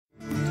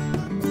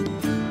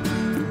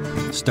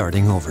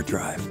Starting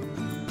Overdrive.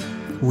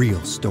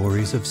 Real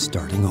stories of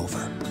starting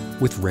over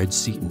with Reg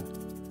Seeton.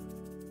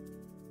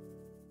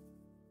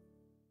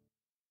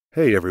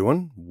 Hey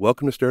everyone,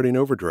 welcome to Starting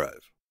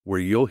Overdrive, where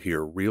you'll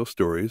hear real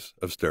stories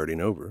of starting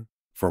over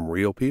from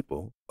real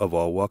people of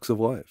all walks of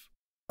life.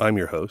 I'm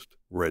your host,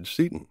 Reg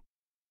Seeton.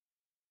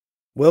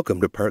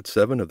 Welcome to Part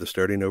 7 of the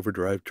Starting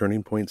Overdrive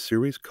Turning Point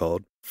series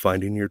called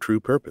Finding Your True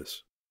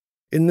Purpose.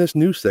 In this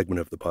new segment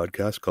of the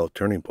podcast called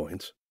Turning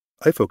Points,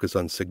 I focus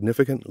on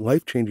significant,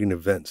 life-changing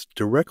events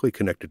directly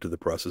connected to the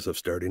process of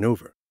starting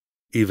over.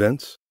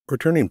 Events or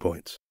turning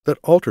points that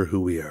alter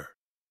who we are,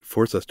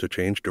 force us to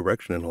change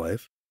direction in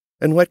life,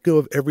 and let go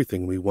of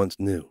everything we once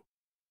knew.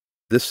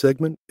 This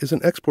segment is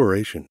an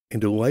exploration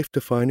into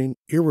life-defining,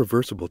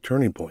 irreversible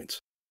turning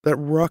points that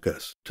rock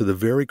us to the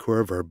very core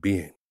of our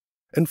being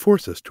and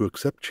force us to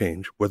accept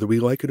change whether we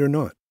like it or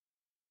not.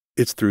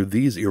 It's through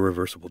these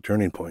irreversible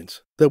turning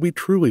points that we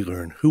truly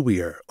learn who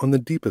we are on the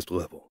deepest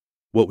level,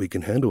 what we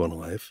can handle in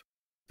life,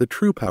 the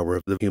true power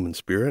of the human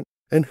spirit,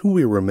 and who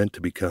we were meant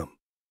to become.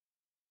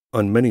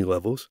 On many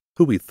levels,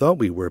 who we thought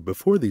we were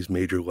before these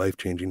major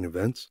life-changing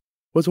events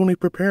was only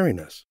preparing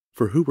us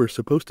for who we're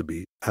supposed to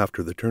be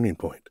after the turning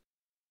point.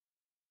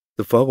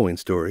 The following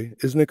story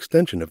is an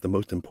extension of the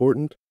most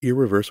important,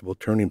 irreversible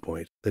turning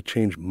point that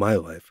changed my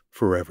life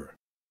forever.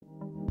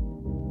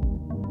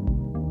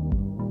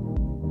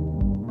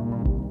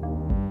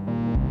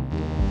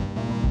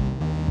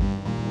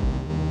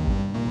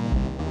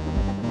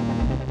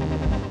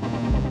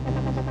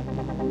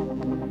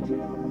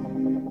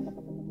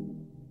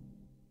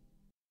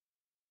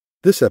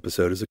 This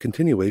episode is a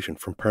continuation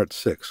from Part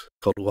 6,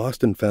 called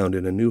Lost and Found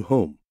in a New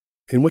Home,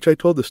 in which I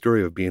told the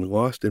story of being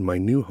lost in my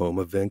new home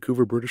of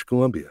Vancouver, British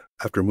Columbia,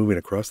 after moving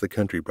across the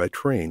country by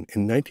train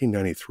in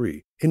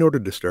 1993 in order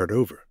to start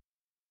over.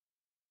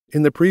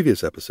 In the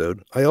previous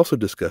episode, I also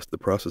discussed the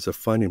process of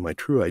finding my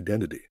true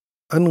identity,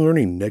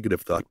 unlearning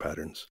negative thought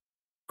patterns,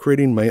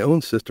 creating my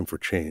own system for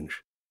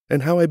change,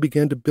 and how I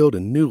began to build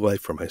a new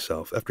life for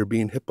myself after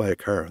being hit by a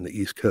car on the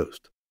East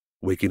Coast,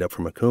 waking up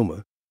from a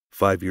coma,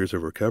 5 years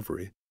of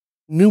recovery,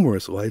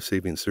 numerous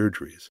life-saving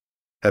surgeries,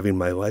 having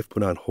my life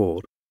put on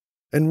hold,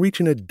 and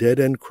reaching a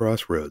dead-end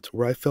crossroads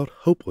where I felt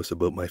hopeless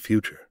about my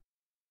future.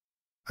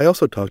 I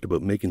also talked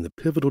about making the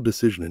pivotal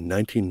decision in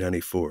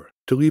 1994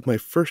 to leave my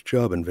first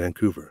job in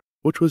Vancouver,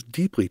 which was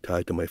deeply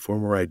tied to my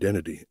former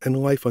identity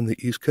and life on the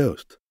East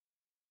Coast.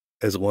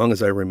 As long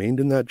as I remained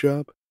in that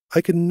job,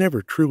 I could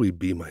never truly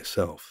be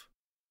myself.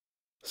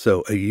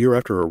 So, a year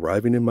after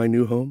arriving in my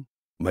new home,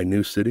 my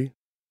new city,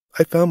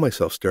 I found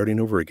myself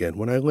starting over again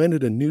when I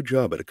landed a new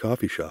job at a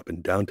coffee shop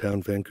in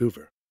downtown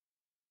Vancouver.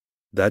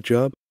 That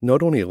job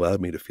not only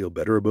allowed me to feel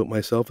better about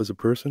myself as a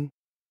person,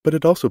 but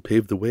it also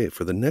paved the way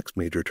for the next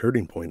major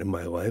turning point in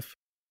my life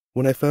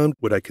when I found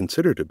what I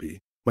consider to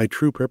be my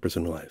true purpose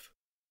in life.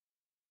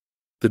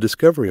 The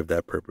discovery of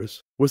that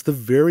purpose was the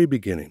very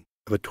beginning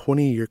of a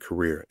 20-year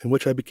career in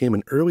which I became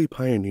an early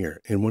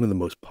pioneer in one of the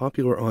most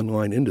popular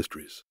online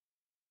industries.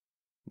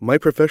 My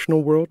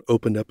professional world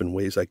opened up in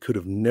ways I could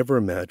have never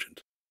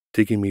imagined,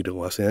 taking me to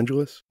Los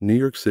Angeles, New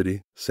York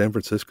City, San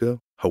Francisco,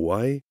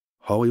 Hawaii,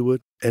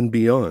 Hollywood, and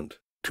beyond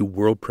to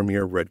world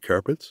premiere red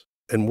carpets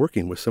and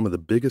working with some of the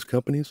biggest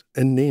companies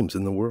and names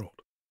in the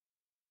world.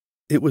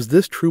 It was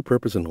this true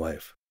purpose in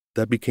life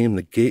that became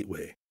the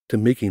gateway to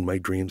making my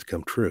dreams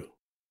come true.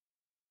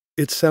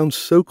 It sounds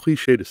so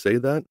cliche to say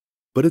that,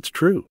 but it's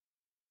true.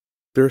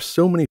 There are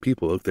so many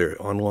people out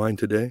there online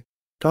today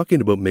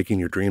talking about making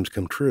your dreams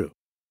come true.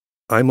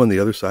 I'm on the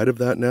other side of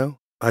that now.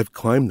 I've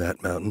climbed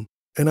that mountain,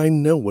 and I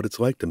know what it's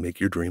like to make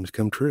your dreams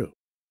come true.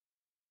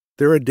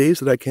 There are days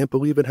that I can't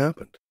believe it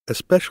happened,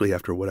 especially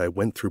after what I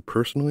went through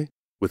personally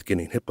with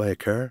getting hit by a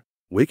car,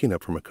 waking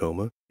up from a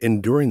coma,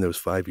 enduring those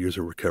 5 years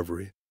of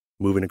recovery,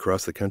 moving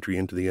across the country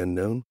into the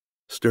unknown,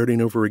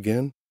 starting over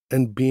again,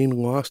 and being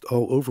lost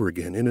all over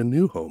again in a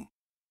new home.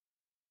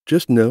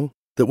 Just know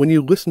that when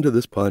you listen to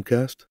this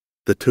podcast,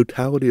 the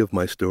totality of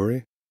my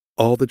story,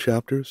 all the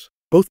chapters,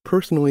 both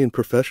personally and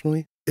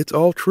professionally, it's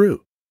all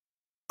true.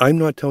 I'm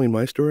not telling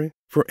my story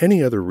for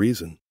any other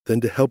reason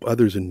than to help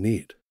others in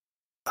need.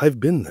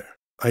 I've been there.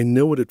 I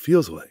know what it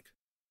feels like.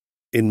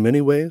 In many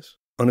ways,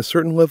 on a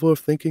certain level of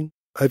thinking,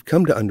 I've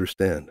come to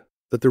understand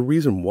that the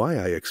reason why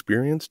I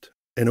experienced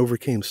and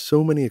overcame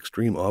so many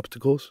extreme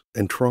obstacles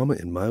and trauma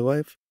in my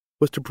life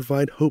was to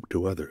provide hope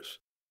to others.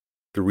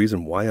 The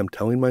reason why I'm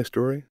telling my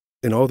story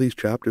in all these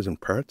chapters and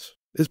parts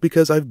is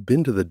because I've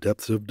been to the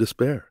depths of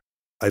despair.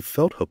 I've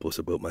felt hopeless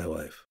about my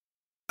life.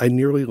 I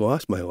nearly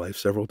lost my life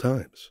several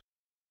times.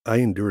 I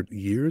endured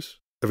years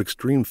of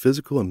extreme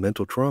physical and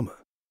mental trauma.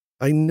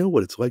 I know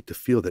what it's like to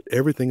feel that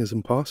everything is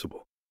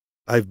impossible.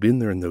 I've been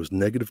there in those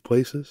negative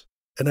places,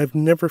 and I've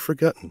never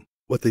forgotten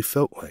what they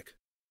felt like,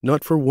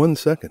 not for 1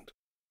 second.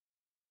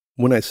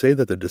 When I say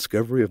that the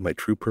discovery of my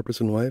true purpose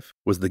in life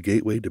was the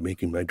gateway to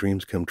making my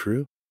dreams come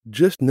true,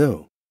 just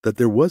know that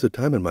there was a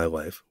time in my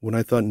life when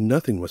I thought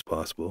nothing was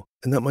possible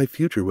and that my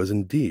future was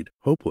indeed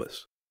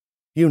hopeless.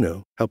 You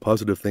know how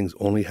positive things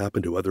only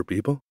happen to other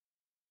people?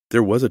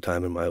 There was a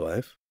time in my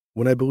life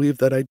when I believed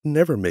that I'd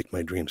never make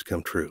my dreams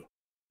come true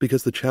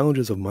because the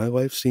challenges of my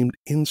life seemed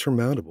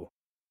insurmountable.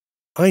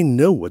 I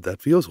know what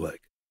that feels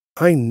like.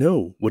 I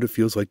know what it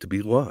feels like to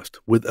be lost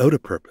without a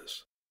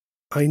purpose.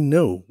 I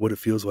know what it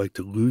feels like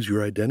to lose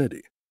your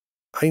identity.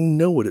 I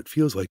know what it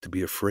feels like to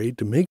be afraid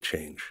to make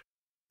change.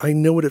 I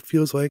know what it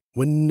feels like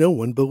when no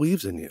one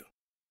believes in you.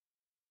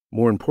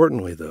 More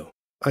importantly, though,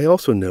 I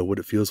also know what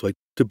it feels like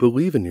to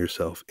believe in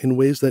yourself in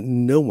ways that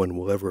no one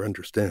will ever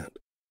understand.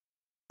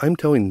 I'm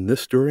telling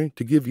this story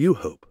to give you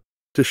hope,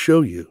 to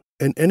show you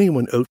and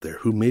anyone out there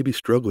who may be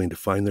struggling to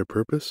find their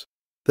purpose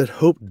that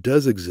hope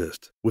does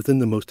exist within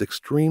the most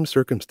extreme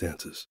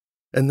circumstances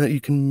and that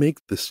you can make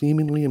the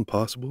seemingly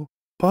impossible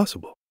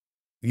possible.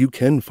 You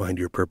can find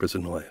your purpose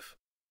in life.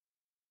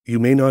 You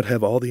may not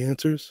have all the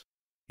answers.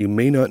 You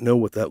may not know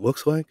what that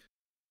looks like.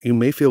 You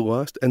may feel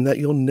lost and that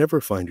you'll never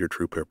find your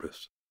true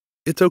purpose.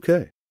 It's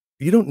okay.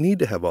 You don't need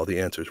to have all the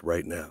answers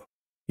right now.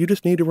 You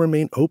just need to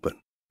remain open,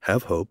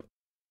 have hope,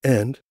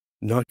 and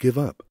not give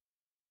up.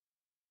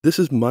 This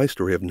is my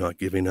story of not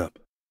giving up.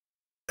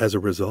 As a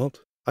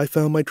result, I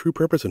found my true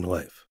purpose in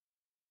life.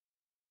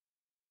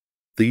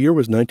 The year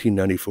was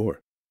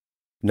 1994.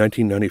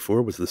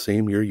 1994 was the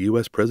same year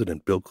U.S.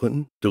 President Bill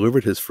Clinton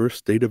delivered his first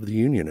State of the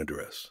Union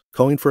address,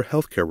 calling for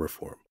healthcare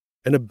reform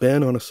and a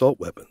ban on assault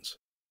weapons.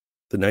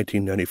 The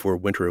 1994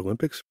 Winter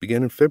Olympics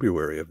began in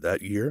February of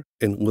that year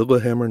in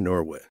Lillehammer,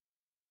 Norway.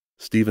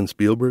 Steven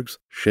Spielberg's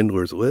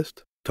Schindler's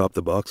List topped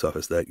the box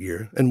office that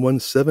year and won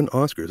 7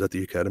 Oscars at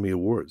the Academy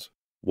Awards,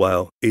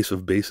 while Ace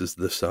of Base's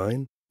The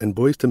Sign and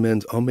Boyz II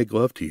Men's I'll Make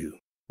Love to You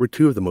were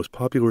 2 of the most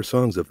popular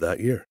songs of that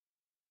year.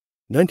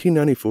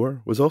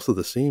 1994 was also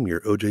the same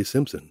year O.J.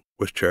 Simpson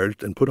was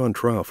charged and put on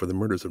trial for the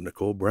murders of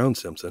Nicole Brown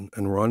Simpson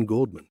and Ron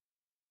Goldman.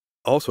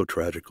 Also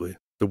tragically,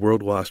 the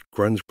world lost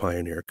grunge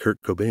pioneer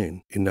Kurt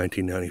Cobain in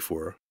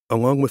 1994,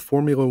 along with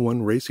Formula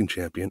One racing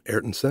champion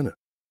Ayrton Senna.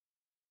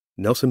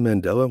 Nelson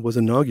Mandela was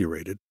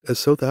inaugurated as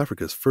South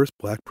Africa's first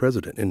black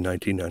president in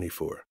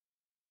 1994.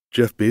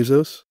 Jeff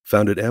Bezos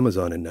founded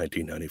Amazon in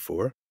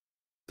 1994.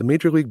 The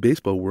Major League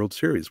Baseball World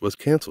Series was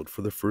canceled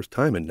for the first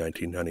time in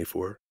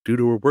 1994 due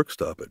to a work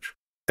stoppage,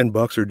 and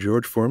boxer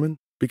George Foreman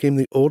became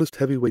the oldest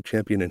heavyweight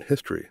champion in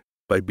history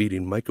by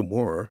beating Micah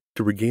Moorer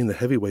to regain the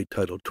heavyweight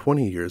title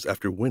 20 years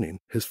after winning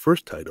his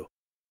first title.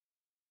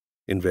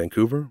 In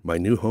Vancouver, my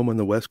new home on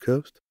the West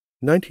Coast,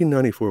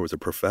 1994 was a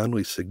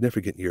profoundly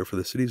significant year for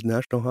the city's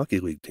National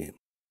Hockey League team,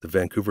 the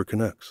Vancouver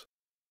Canucks.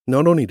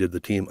 Not only did the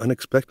team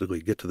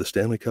unexpectedly get to the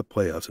Stanley Cup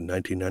playoffs in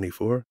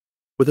 1994,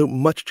 without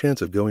much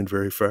chance of going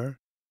very far,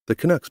 the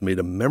Canucks made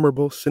a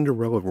memorable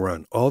Cinderella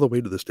run all the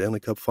way to the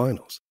Stanley Cup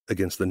Finals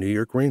against the New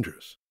York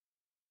Rangers.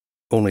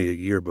 Only a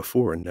year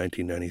before, in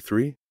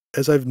 1993,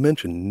 as I've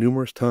mentioned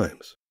numerous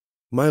times,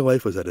 my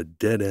life was at a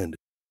dead end.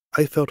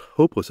 I felt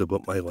hopeless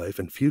about my life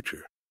and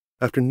future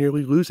after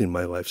nearly losing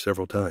my life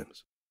several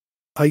times.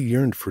 I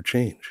yearned for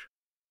change.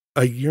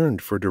 I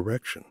yearned for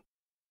direction.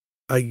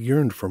 I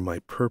yearned for my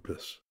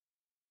purpose.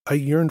 I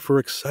yearned for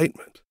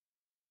excitement.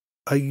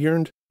 I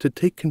yearned to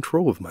take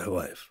control of my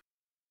life.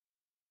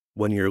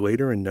 1 year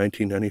later, in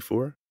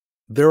 1994,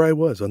 there I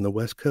was on the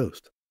West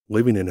Coast,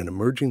 living in an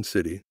emerging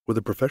city with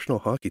a professional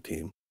hockey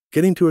team,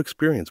 getting to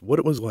experience what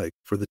it was like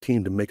for the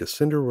team to make a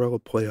Cinderella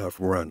playoff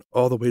run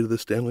all the way to the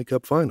Stanley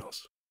Cup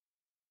Finals.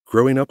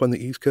 Growing up on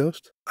the East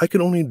Coast, I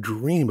could only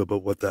dream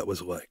about what that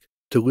was like,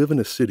 to live in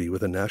a city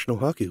with a National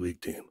Hockey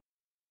League team.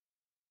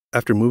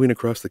 After moving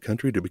across the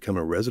country to become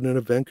a resident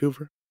of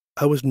Vancouver,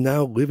 I was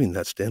now living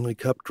that Stanley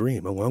Cup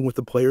dream along with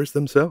the players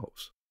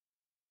themselves.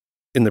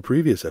 In the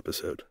previous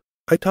episode,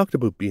 I talked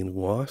about being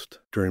lost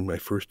during my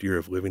first year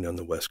of living on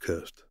the West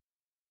Coast.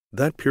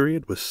 That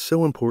period was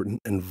so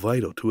important and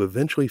vital to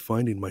eventually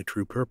finding my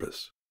true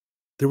purpose.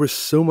 There was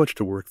so much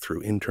to work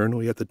through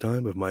internally at the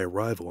time of my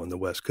arrival on the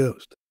West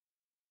Coast.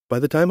 By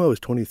the time I was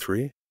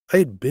 23, I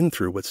had been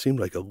through what seemed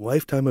like a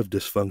lifetime of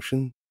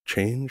dysfunction,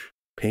 change,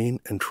 pain,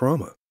 and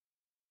trauma.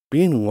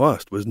 Being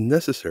lost was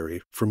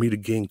necessary for me to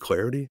gain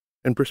clarity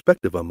and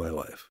perspective on my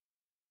life.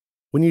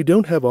 When you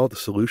don't have all the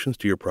solutions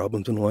to your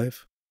problems in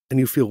life, and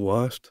you feel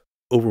lost,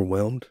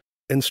 overwhelmed,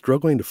 and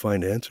struggling to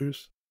find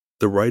answers,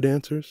 the right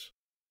answers,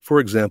 for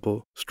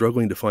example,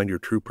 struggling to find your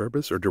true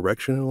purpose or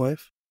direction in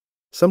life,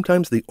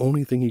 sometimes the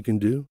only thing you can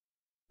do,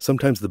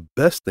 sometimes the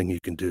best thing you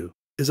can do,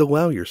 is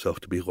allow yourself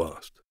to be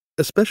lost,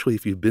 especially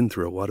if you've been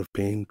through a lot of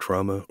pain,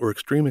 trauma, or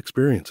extreme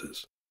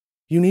experiences.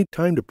 You need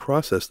time to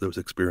process those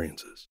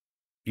experiences.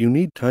 You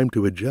need time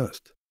to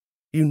adjust.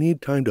 You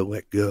need time to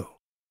let go.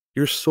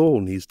 Your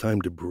soul needs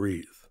time to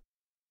breathe.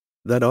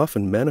 That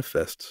often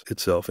manifests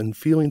itself in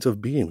feelings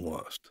of being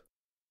lost.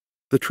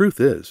 The truth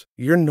is,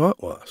 you're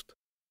not lost.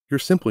 You're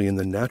simply in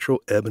the natural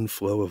ebb and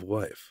flow of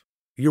life.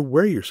 You're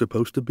where you're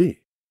supposed to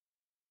be.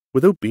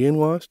 Without being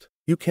lost,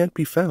 you can't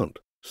be found,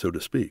 so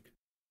to speak.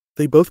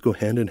 They both go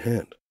hand in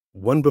hand,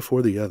 one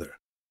before the other.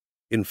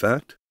 In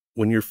fact,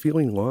 when you're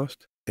feeling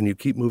lost and you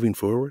keep moving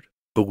forward,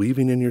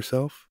 believing in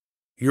yourself,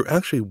 you're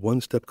actually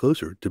one step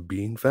closer to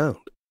being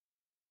found.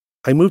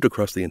 I moved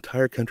across the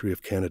entire country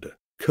of Canada,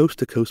 coast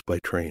to coast by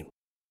train,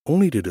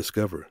 only to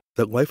discover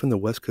that life on the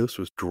West Coast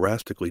was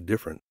drastically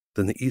different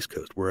than the East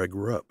Coast where I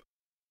grew up.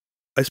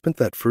 I spent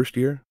that first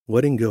year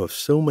letting go of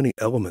so many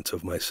elements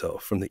of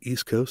myself from the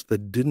East Coast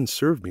that didn't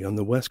serve me on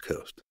the West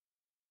Coast.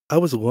 I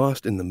was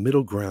lost in the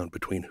middle ground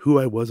between who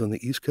I was on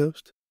the East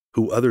Coast,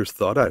 who others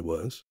thought I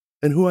was,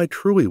 and who I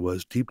truly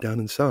was deep down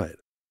inside.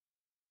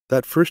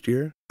 That first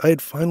year, I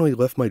had finally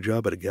left my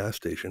job at a gas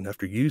station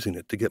after using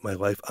it to get my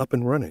life up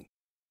and running.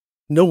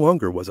 No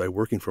longer was I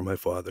working for my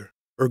father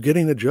or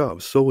getting a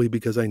job solely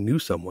because I knew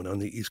someone on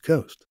the East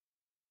Coast.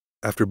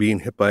 After being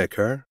hit by a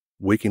car,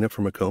 waking up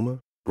from a coma,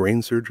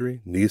 brain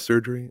surgery, knee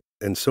surgery,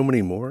 and so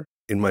many more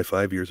in my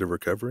 5 years of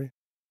recovery,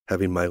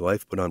 having my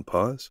life put on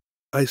pause,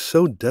 I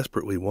so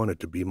desperately wanted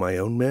to be my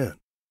own man.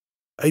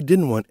 I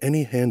didn't want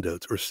any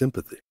handouts or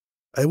sympathy.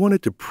 I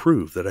wanted to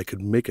prove that I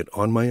could make it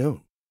on my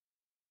own.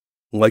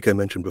 Like I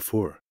mentioned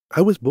before,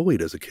 I was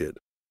bullied as a kid.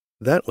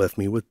 That left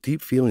me with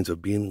deep feelings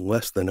of being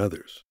less than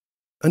others,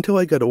 until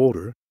I got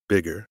older,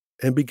 bigger,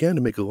 and began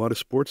to make a lot of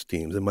sports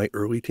teams in my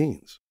early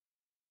teens.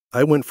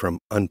 I went from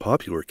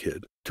unpopular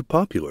kid to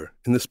popular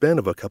in the span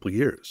of a couple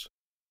years.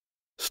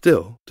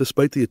 Still,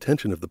 despite the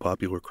attention of the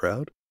popular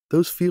crowd,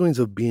 those feelings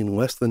of being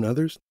less than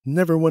others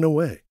never went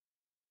away.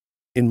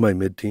 In my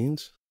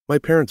mid-teens, my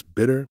parents'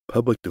 bitter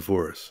public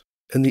divorce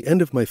and the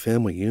end of my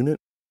family unit,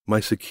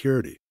 my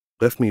security,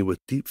 left me with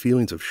deep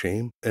feelings of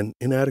shame and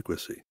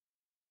inadequacy.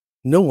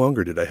 No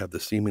longer did I have the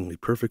seemingly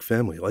perfect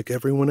family like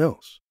everyone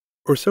else,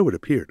 or so it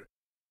appeared.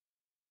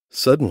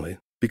 Suddenly,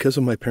 because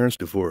of my parents'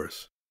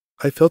 divorce,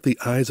 I felt the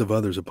eyes of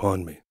others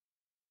upon me,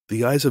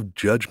 the eyes of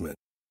judgment,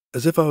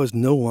 as if I was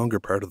no longer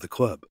part of the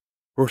club,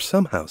 or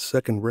somehow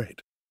second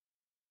rate.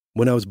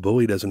 When I was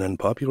bullied as an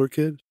unpopular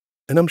kid,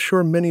 and I'm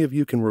sure many of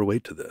you can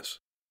relate to this,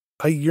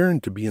 I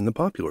yearned to be in the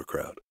popular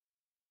crowd.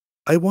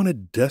 I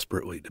wanted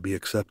desperately to be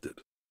accepted.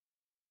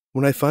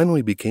 When I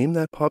finally became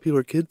that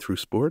popular kid through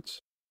sports,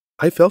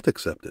 I felt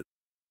accepted.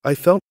 I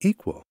felt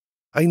equal.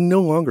 I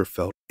no longer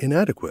felt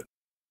inadequate.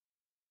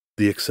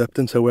 The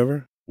acceptance,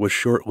 however, was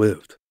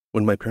short-lived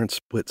when my parents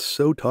split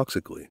so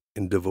toxically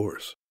in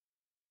divorce.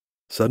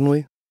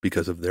 Suddenly,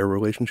 because of their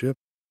relationship,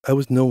 I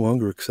was no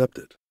longer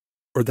accepted,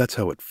 or that's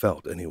how it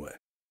felt anyway.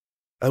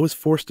 I was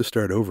forced to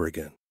start over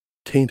again,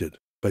 tainted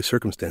by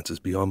circumstances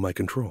beyond my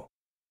control.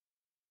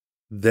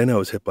 Then I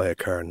was hit by a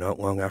car not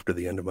long after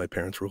the end of my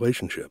parents'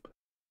 relationship,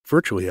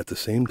 virtually at the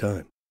same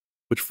time,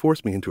 which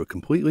forced me into a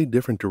completely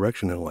different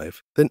direction in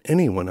life than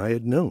anyone I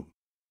had known.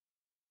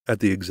 At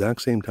the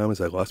exact same time as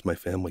I lost my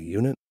family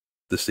unit,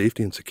 the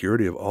safety and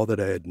security of all that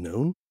I had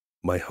known,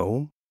 my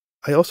home,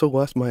 I also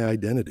lost my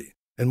identity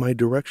and my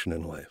direction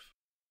in life.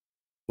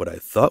 What I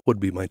thought would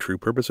be my true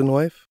purpose in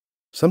life,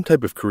 some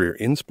type of career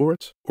in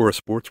sports or a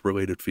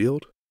sports-related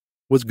field,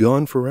 was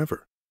gone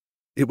forever.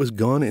 It was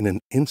gone in an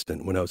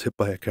instant when I was hit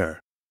by a car.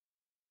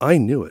 I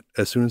knew it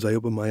as soon as I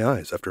opened my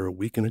eyes after a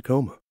week in a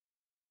coma.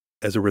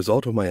 As a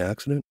result of my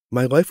accident,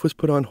 my life was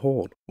put on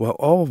hold while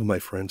all of my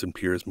friends and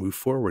peers moved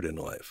forward in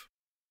life.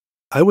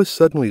 I was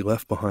suddenly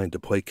left behind to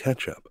play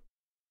catch-up.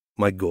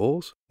 My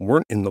goals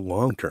weren't in the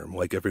long term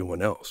like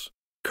everyone else.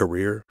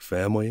 Career,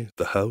 family,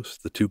 the house,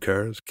 the 2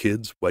 cars,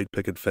 kids, white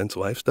picket fence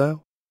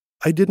lifestyle.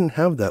 I didn't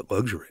have that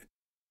luxury.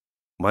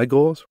 My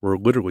goals were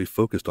literally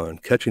focused on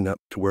catching up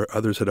to where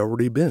others had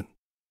already been.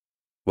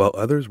 While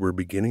others were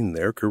beginning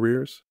their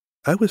careers,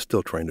 I was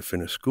still trying to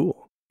finish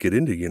school, get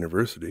into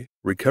university,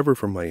 recover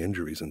from my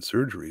injuries and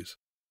surgeries,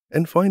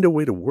 and find a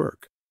way to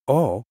work,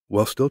 all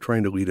while still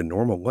trying to lead a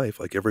normal life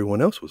like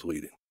everyone else was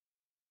leading.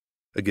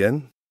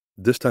 Again,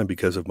 this time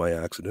because of my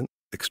accident,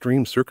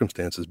 extreme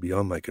circumstances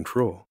beyond my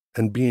control,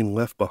 and being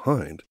left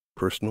behind,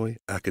 personally,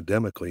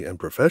 academically, and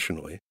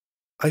professionally,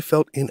 I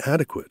felt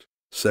inadequate,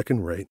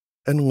 second-rate,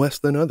 and less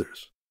than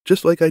others,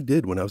 just like I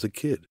did when I was a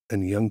kid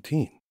and young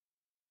teen.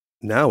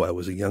 Now I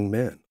was a young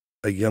man,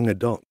 a young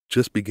adult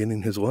just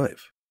beginning his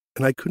life,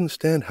 and I couldn't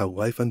stand how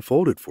life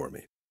unfolded for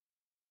me.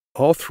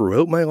 All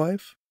throughout my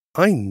life,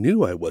 I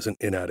knew I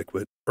wasn't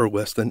inadequate or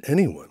less than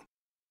anyone.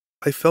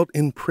 I felt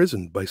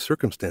imprisoned by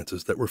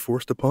circumstances that were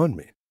forced upon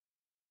me.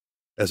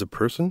 As a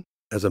person,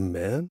 as a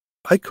man,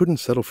 I couldn't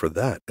settle for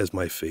that as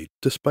my fate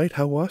despite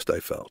how lost I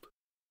felt.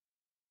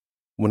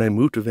 When I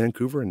moved to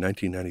Vancouver in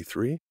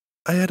 1993,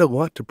 I had a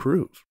lot to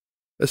prove,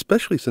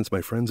 especially since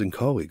my friends and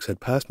colleagues had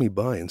passed me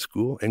by in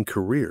school and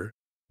career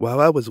while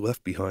I was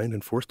left behind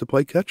and forced to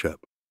play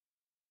catch-up.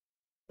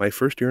 My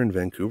first year in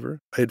Vancouver,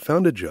 I had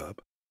found a job,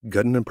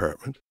 got an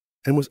apartment,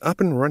 and was up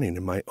and running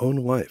in my own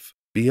life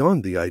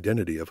beyond the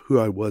identity of who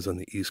I was on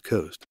the East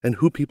Coast and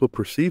who people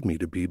perceived me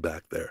to be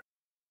back there.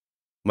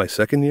 My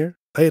second year,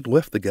 I had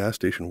left the gas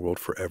station world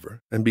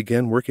forever and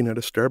began working at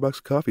a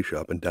Starbucks coffee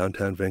shop in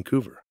downtown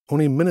Vancouver,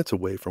 only minutes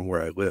away from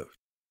where I lived.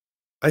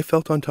 I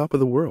felt on top of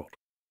the world.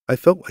 I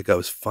felt like I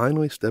was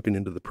finally stepping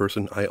into the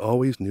person I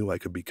always knew I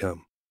could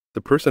become,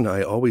 the person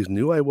I always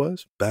knew I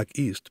was back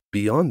east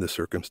beyond the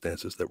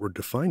circumstances that were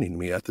defining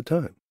me at the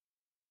time.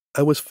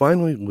 I was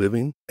finally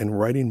living and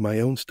writing my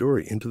own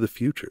story into the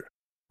future,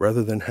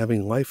 rather than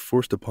having life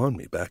forced upon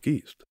me back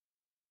east.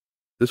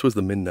 This was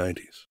the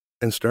mid-90s,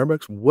 and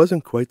Starbucks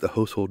wasn't quite the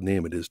household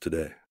name it is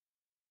today.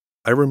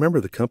 I remember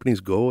the company's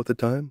goal at the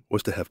time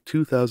was to have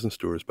 2,000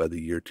 stores by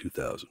the year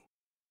 2000.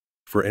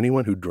 For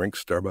anyone who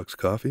drinks Starbucks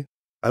coffee,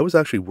 I was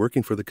actually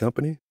working for the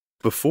company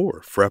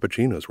before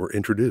Frappuccinos were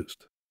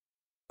introduced.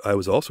 I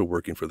was also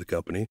working for the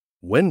company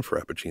when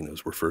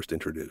Frappuccinos were first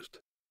introduced.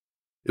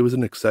 It was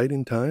an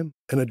exciting time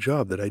and a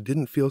job that I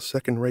didn't feel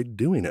second-rate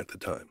doing at the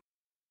time.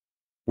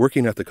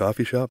 Working at the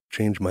coffee shop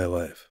changed my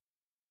life.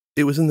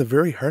 It was in the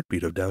very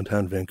heartbeat of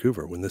downtown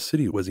Vancouver when the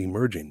city was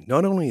emerging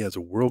not only as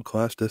a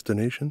world-class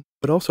destination,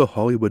 but also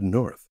Hollywood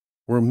North,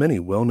 where many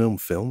well-known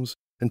films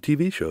and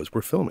TV shows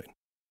were filming.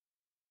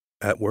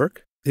 At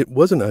work, it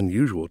wasn't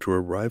unusual to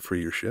arrive for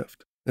your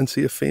shift and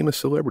see a famous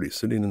celebrity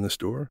sitting in the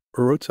store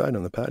or outside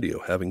on the patio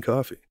having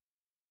coffee.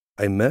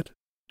 I met,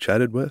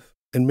 chatted with,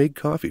 and made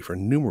coffee for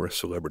numerous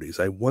celebrities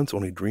I once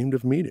only dreamed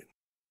of meeting.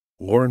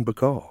 Lauren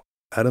Bacall,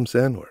 Adam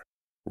Sandler,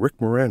 Rick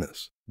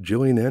Moranis,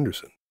 Gillian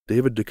Anderson,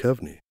 David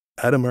Duchovny,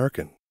 Adam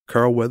Arkin,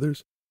 Carl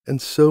Weathers,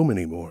 and so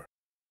many more.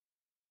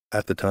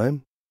 At the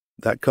time,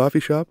 that coffee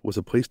shop was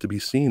a place to be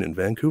seen in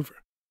Vancouver.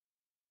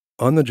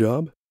 On the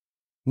job,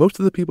 most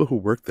of the people who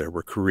worked there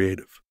were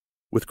creative,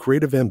 with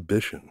creative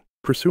ambition,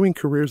 pursuing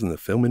careers in the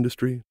film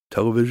industry,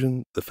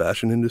 television, the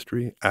fashion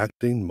industry,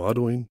 acting,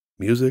 modeling,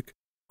 music,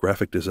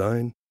 graphic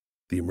design,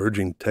 the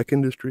emerging tech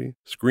industry,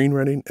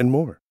 screenwriting, and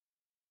more.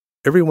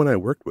 Everyone I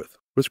worked with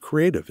was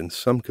creative in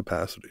some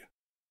capacity.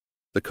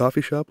 The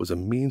coffee shop was a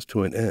means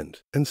to an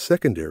end and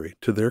secondary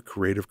to their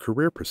creative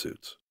career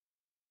pursuits.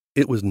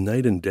 It was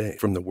night and day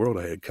from the world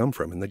I had come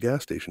from in the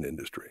gas station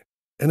industry,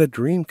 and a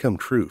dream come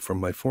true from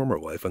my former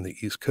life on the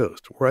East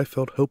Coast where I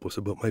felt hopeless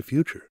about my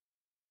future.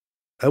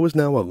 I was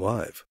now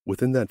alive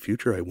within that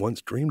future I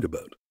once dreamed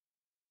about.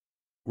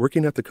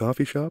 Working at the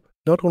coffee shop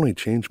not only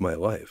changed my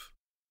life,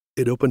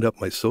 it opened up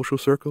my social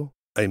circle,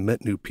 I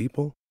met new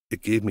people,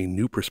 it gave me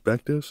new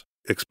perspectives,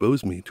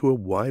 exposed me to a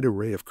wide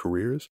array of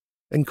careers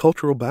and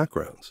cultural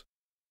backgrounds,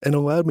 and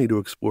allowed me to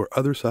explore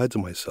other sides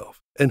of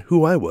myself and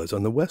who I was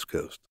on the West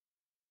Coast.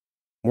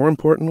 More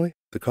importantly,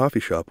 the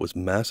coffee shop was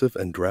massive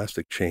and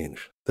drastic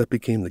change that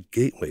became the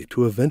gateway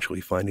to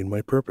eventually finding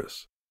my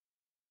purpose.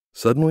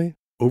 Suddenly,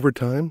 over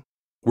time,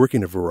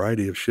 working a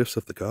variety of shifts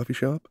at the coffee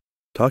shop,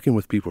 talking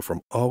with people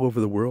from all over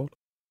the world,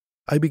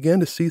 I began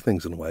to see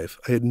things in life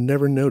I had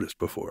never noticed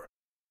before,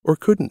 or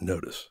couldn't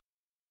notice.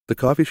 The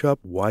coffee shop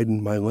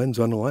widened my lens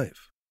on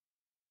life.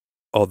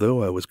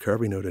 Although I was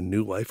carving out a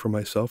new life for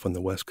myself on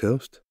the West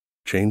Coast,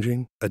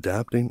 changing,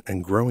 adapting,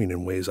 and growing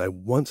in ways I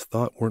once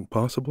thought weren't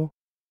possible,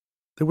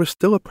 there was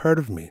still a part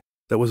of me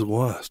that was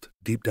lost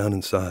deep down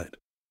inside.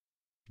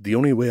 The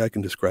only way I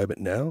can describe it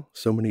now,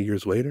 so many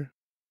years later,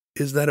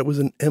 is that it was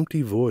an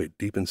empty void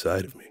deep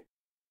inside of me.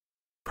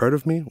 Part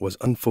of me was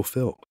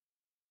unfulfilled.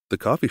 The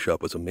coffee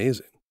shop was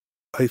amazing.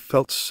 I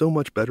felt so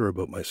much better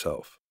about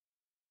myself.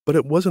 But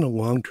it wasn't a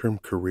long-term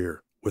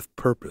career with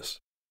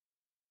purpose.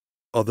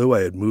 Although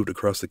I had moved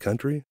across the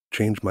country,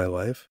 changed my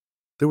life,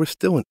 there was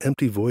still an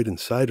empty void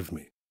inside of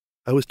me.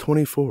 I was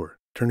 24,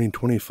 turning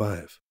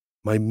 25,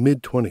 my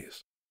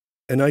mid-20s,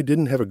 and I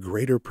didn't have a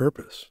greater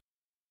purpose.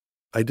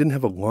 I didn't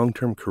have a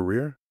long-term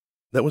career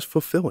that was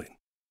fulfilling.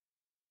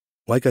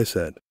 Like I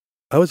said,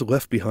 I was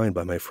left behind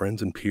by my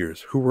friends and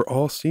peers who were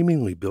all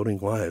seemingly building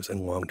lives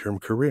and long-term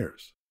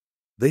careers.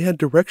 They had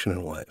direction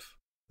in life.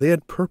 They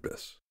had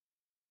purpose.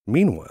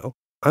 Meanwhile,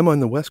 I'm on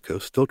the West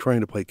Coast still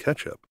trying to play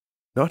catch-up,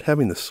 not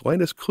having the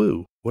slightest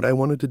clue what I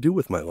wanted to do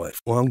with my life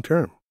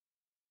long-term.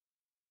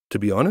 To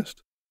be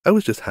honest, I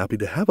was just happy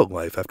to have a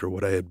life after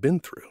what I had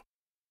been through.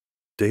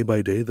 Day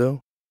by day,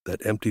 though,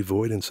 that empty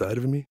void inside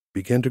of me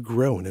began to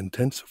grow and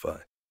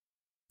intensify.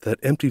 That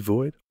empty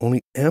void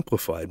only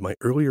amplified my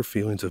earlier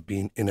feelings of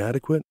being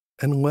inadequate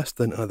and less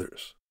than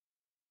others.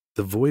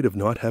 The void of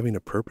not having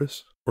a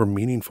purpose or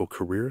meaningful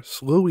career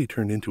slowly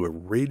turned into a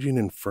raging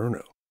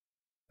inferno,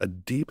 a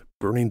deep,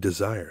 burning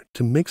desire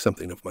to make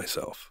something of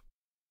myself.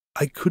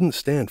 I couldn't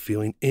stand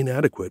feeling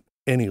inadequate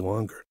any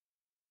longer.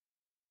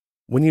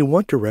 When you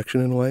want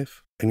direction in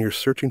life and you're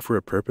searching for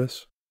a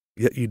purpose,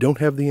 yet you don't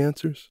have the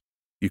answers,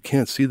 you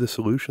can't see the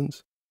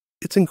solutions,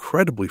 it's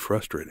incredibly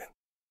frustrating.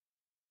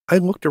 I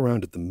looked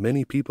around at the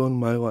many people in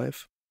my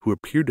life who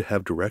appeared to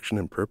have direction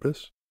and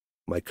purpose,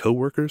 my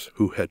coworkers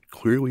who had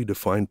clearly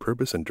defined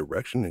purpose and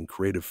direction in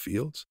creative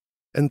fields,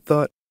 and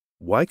thought,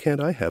 why can't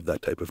I have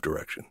that type of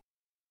direction?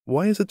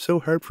 Why is it so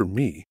hard for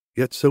me,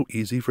 yet so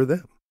easy for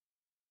them?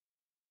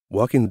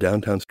 Walking the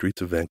downtown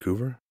streets of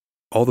Vancouver,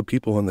 all the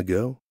people on the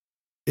go,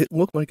 it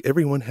looked like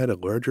everyone had a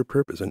larger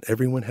purpose and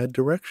everyone had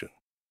direction.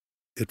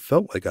 It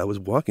felt like I was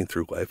walking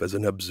through life as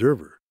an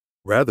observer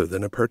rather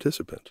than a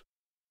participant.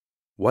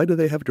 Why do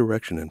they have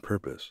direction and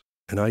purpose,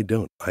 and I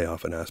don't, I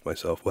often ask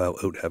myself while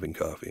out having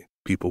coffee,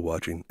 people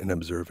watching and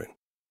observing.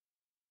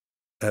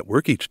 At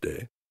work each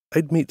day,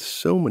 I'd meet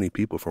so many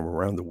people from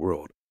around the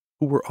world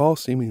who were all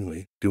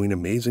seemingly doing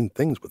amazing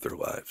things with their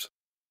lives.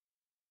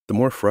 The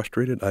more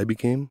frustrated I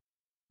became,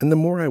 and the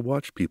more I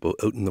watched people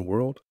out in the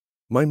world,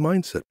 my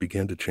mindset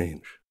began to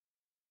change.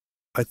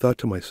 I thought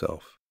to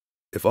myself,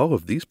 if all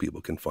of these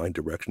people can find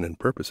direction and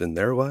purpose in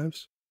their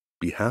lives,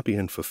 be happy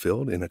and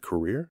fulfilled in a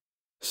career,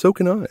 so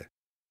can I.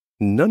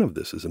 None of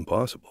this is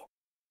impossible.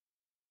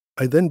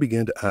 I then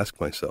began to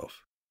ask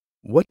myself,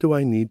 what do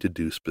I need to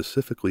do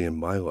specifically in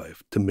my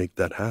life to make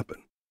that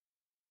happen?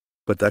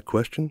 But that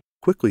question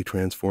quickly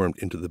transformed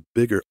into the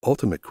bigger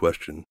ultimate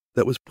question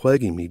that was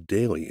plaguing me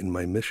daily in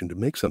my mission to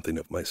make something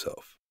of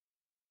myself.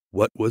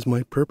 What was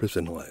my purpose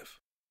in life?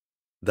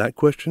 That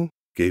question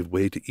gave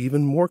way to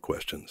even more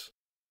questions.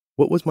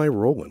 What was my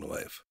role in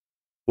life?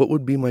 What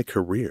would be my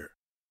career?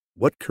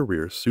 What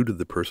career suited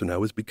the person I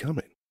was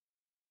becoming?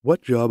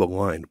 What job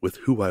aligned with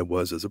who I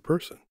was as a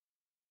person?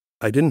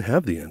 I didn't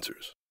have the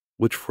answers,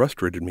 which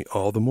frustrated me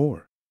all the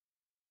more.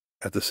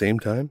 At the same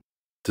time,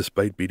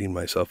 despite beating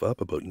myself up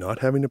about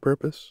not having a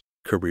purpose,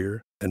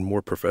 career, and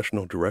more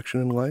professional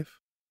direction in life,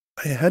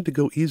 I had to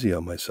go easy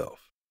on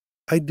myself.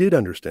 I did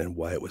understand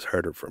why it was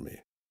harder for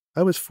me.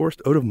 I was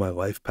forced out of my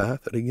life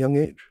path at a young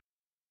age.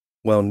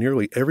 While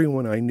nearly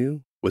everyone I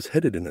knew was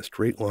headed in a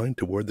straight line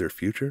toward their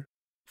future,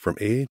 from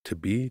A to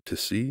B to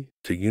C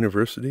to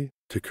university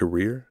to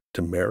career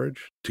to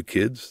marriage to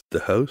kids,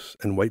 the house,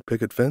 and white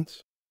picket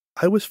fence,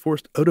 I was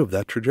forced out of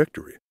that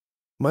trajectory.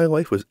 My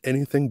life was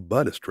anything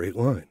but a straight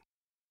line.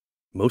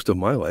 Most of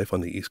my life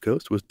on the East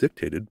Coast was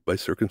dictated by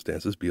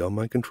circumstances beyond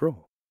my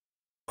control.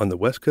 On the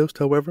West Coast,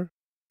 however,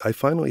 I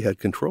finally had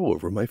control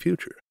over my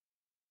future.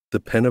 The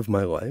pen of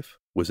my life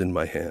was in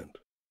my hand.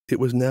 It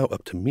was now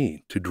up to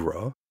me to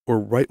draw or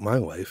write my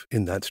life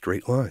in that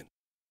straight line.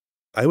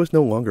 I was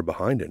no longer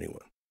behind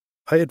anyone.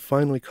 I had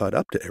finally caught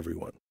up to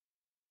everyone.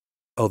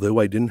 Although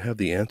I didn't have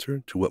the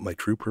answer to what my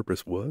true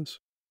purpose was,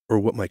 or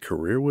what my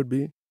career would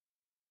be,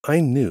 I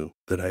knew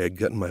that I had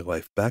gotten my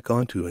life back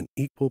onto an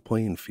equal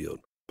playing field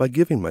by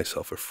giving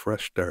myself a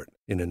fresh start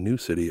in a new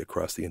city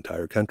across the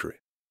entire country,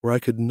 where I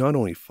could not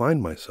only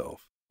find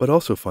myself, but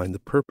also find the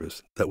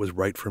purpose that was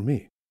right for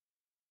me.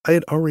 I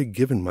had already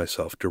given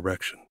myself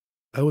direction.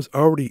 I was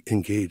already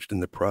engaged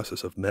in the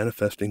process of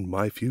manifesting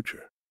my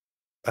future.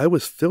 I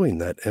was filling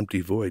that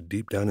empty void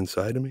deep down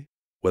inside of me,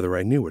 whether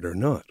I knew it or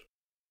not.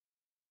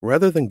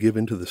 Rather than give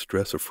in to the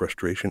stress of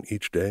frustration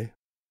each day,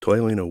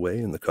 toiling away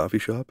in the coffee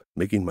shop,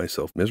 making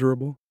myself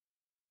miserable,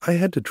 I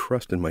had to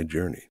trust in my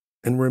journey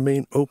and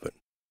remain open.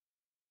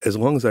 As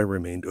long as I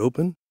remained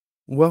open,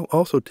 while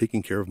also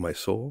taking care of my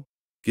soul,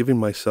 giving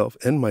myself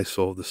and my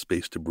soul the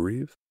space to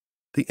breathe,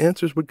 the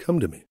answers would come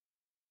to me.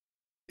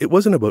 It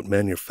wasn't about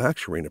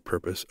manufacturing a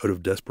purpose out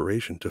of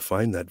desperation to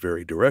find that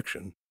very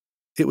direction.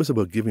 It was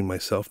about giving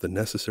myself the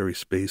necessary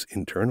space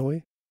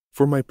internally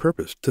for my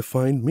purpose to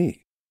find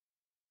me.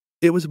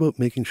 It was about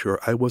making sure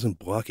I wasn't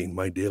blocking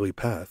my daily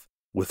path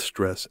with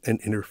stress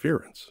and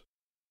interference.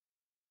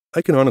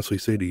 I can honestly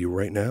say to you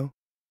right now,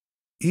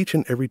 each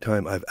and every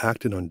time I've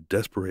acted on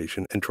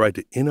desperation and tried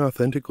to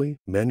inauthentically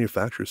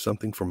manufacture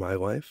something for my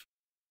life,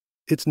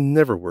 it's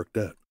never worked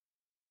out.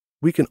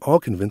 We can all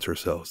convince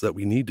ourselves that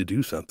we need to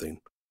do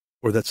something,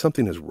 or that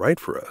something is right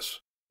for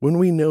us, when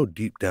we know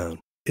deep down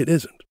it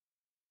isn't.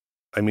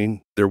 I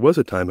mean, there was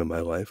a time in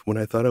my life when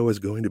I thought I was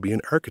going to be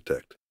an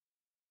architect,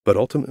 but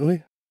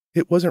ultimately,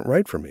 it wasn't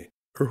right for me,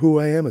 or who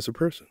I am as a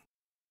person.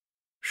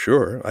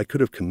 Sure, I could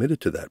have committed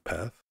to that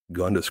path,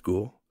 gone to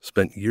school,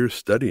 spent years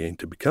studying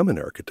to become an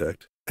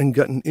architect, and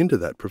gotten into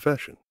that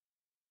profession.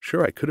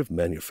 Sure, I could have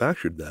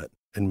manufactured that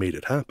and made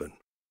it happen,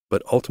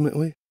 but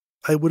ultimately,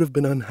 I would have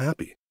been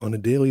unhappy on a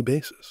daily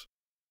basis.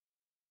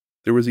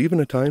 There was even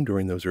a time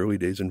during those early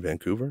days in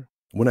Vancouver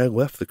when I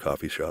left the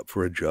coffee shop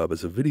for a job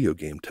as a video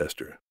game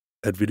tester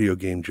at video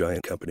game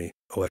giant company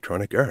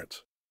Electronic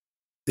Arts.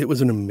 It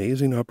was an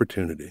amazing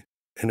opportunity,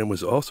 and it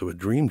was also a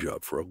dream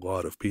job for a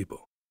lot of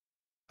people.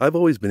 I've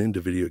always been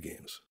into video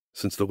games,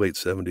 since the late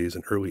 70s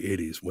and early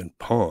 80s when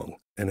Pong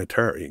and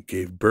Atari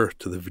gave birth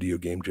to the video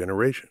game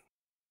generation.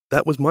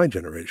 That was my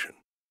generation.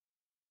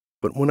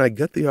 But when I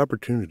got the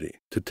opportunity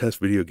to test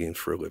video games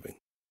for a living,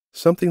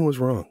 something was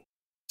wrong.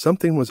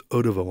 Something was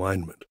out of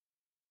alignment.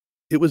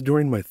 It was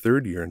during my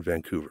third year in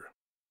Vancouver,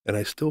 and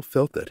I still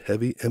felt that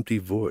heavy, empty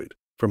void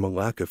from a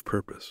lack of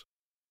purpose,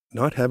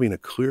 not having a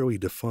clearly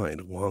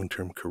defined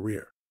long-term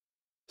career.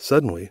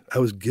 Suddenly, I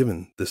was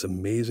given this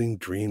amazing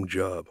dream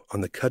job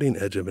on the cutting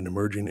edge of an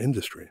emerging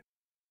industry.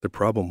 The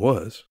problem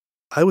was,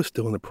 I was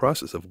still in the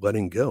process of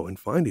letting go and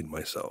finding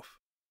myself.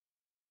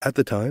 At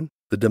the time,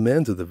 the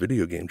demands of the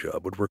video game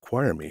job would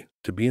require me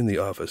to be in the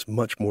office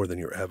much more than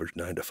your average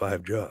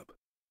 9-to-5 job.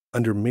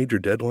 Under major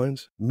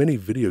deadlines, many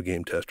video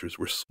game testers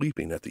were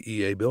sleeping at the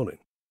EA building,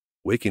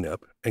 waking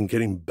up and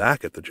getting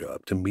back at the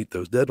job to meet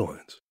those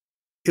deadlines.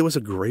 It was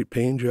a great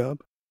paying job,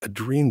 a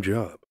dream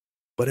job,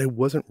 but I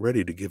wasn't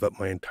ready to give up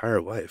my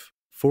entire life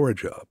for a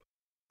job.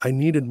 I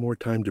needed more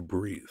time to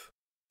breathe.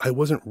 I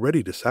wasn't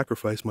ready to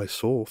sacrifice my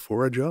soul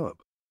for a job.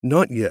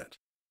 Not yet.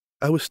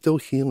 I was still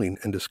healing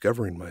and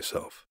discovering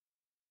myself.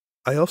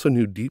 I also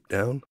knew deep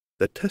down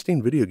that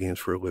testing video games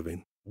for a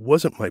living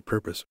wasn't my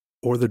purpose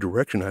or the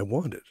direction I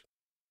wanted.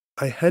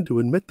 I had to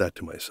admit that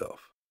to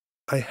myself.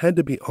 I had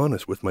to be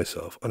honest with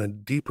myself on a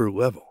deeper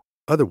level.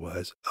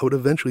 Otherwise, I would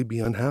eventually be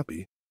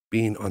unhappy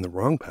being on the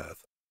wrong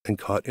path and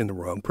caught in the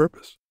wrong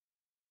purpose.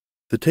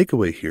 The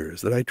takeaway here is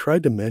that I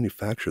tried to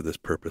manufacture this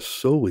purpose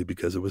solely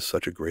because it was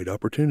such a great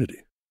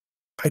opportunity.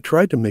 I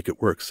tried to make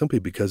it work simply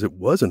because it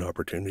was an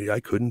opportunity I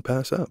couldn't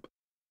pass up.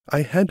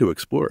 I had to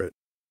explore it.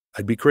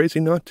 I'd be crazy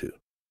not to.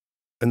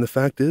 And the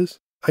fact is,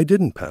 I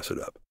didn't pass it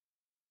up.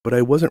 But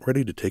I wasn't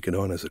ready to take it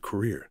on as a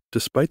career,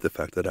 despite the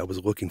fact that I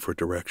was looking for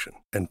direction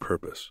and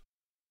purpose.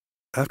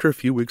 After a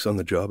few weeks on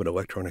the job at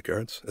Electronic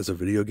Arts as a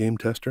video game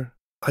tester,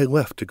 I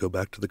left to go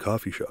back to the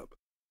coffee shop.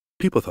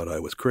 People thought I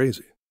was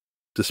crazy.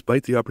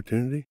 Despite the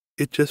opportunity,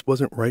 it just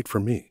wasn't right for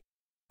me.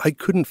 I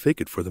couldn't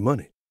fake it for the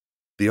money.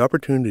 The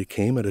opportunity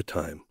came at a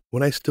time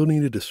when I still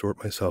needed to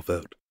sort myself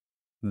out.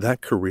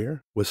 That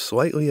career was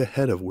slightly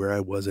ahead of where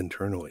I was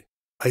internally.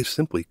 I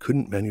simply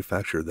couldn't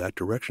manufacture that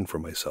direction for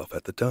myself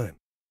at the time.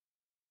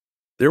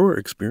 There were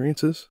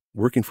experiences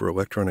working for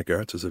Electronic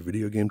Arts as a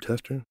video game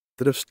tester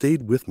that have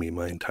stayed with me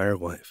my entire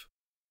life.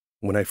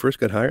 When I first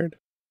got hired,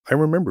 I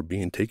remember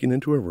being taken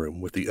into a room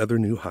with the other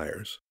new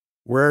hires,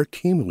 where our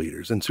team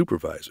leaders and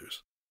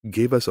supervisors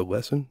gave us a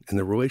lesson in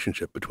the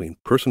relationship between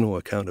personal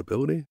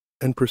accountability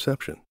and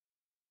perception.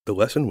 The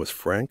lesson was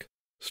frank,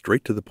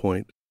 straight to the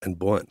point, and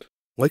blunt,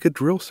 like a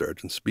drill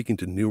sergeant speaking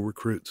to new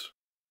recruits.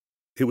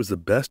 It was the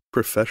best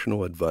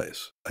professional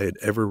advice I had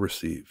ever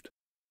received,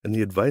 and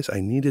the advice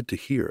I needed to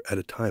hear at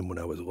a time when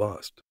I was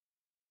lost.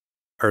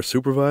 Our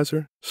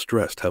supervisor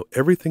stressed how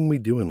everything we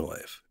do in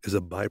life is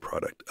a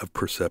byproduct of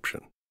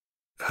perception,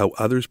 how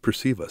others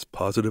perceive us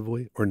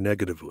positively or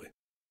negatively,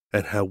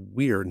 and how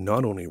we are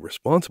not only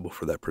responsible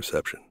for that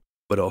perception,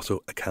 but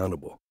also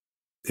accountable.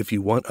 If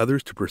you want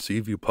others to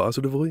perceive you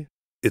positively,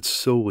 it's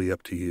solely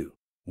up to you,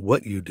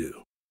 what you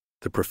do,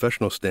 the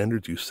professional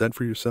standards you set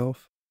for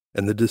yourself,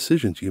 and the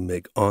decisions you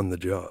make on the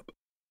job.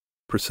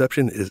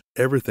 Perception is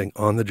everything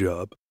on the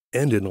job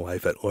and in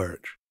life at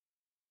large.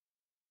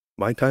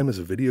 My time as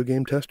a video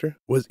game tester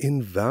was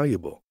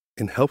invaluable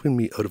in helping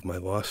me out of my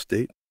lost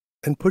state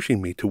and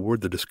pushing me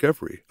toward the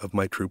discovery of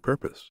my true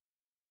purpose.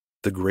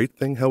 The great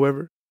thing,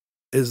 however,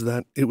 is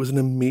that it was an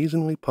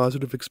amazingly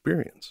positive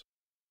experience.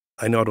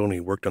 I not only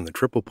worked on the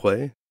Triple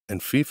Play and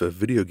FIFA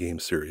video game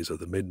series of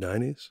the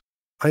mid-90s,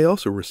 I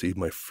also received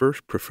my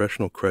first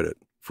professional credit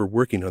for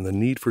working on the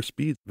Need for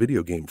Speed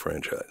video game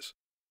franchise,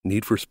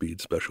 Need for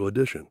Speed Special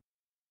Edition.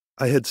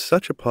 I had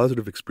such a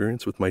positive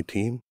experience with my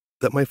team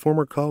that my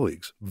former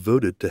colleagues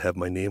voted to have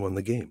my name on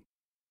the game.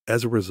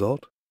 As a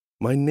result,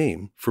 my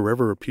name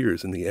forever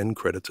appears in the end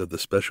credits of the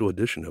special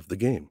edition of the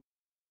game.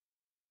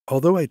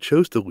 Although I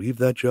chose to leave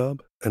that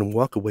job and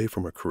walk away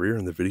from a career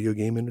in the video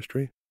game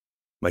industry,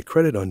 my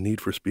credit on Need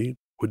for Speed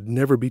would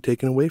never be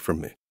taken away from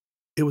me.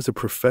 It was a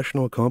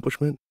professional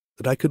accomplishment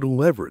that I could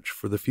leverage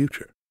for the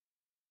future.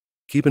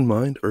 Keep in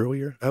mind,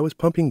 earlier, I was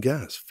pumping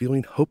gas,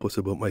 feeling hopeless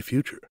about my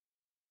future.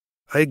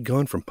 I had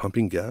gone from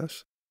pumping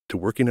gas to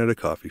working at a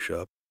coffee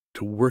shop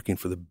to working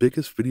for the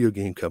biggest video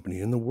game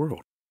company in the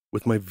world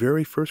with my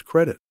very first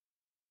credit.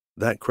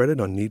 That credit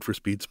on Need for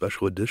Speed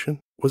Special Edition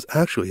was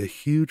actually a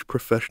huge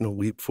professional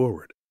leap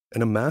forward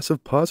and a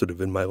massive positive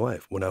in my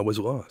life when I was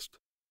lost.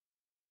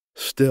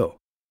 Still,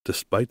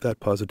 despite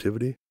that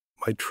positivity,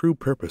 my true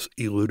purpose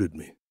eluded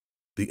me.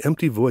 The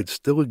empty void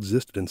still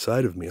existed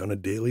inside of me on a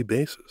daily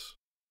basis.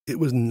 It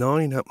was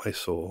gnawing at my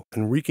soul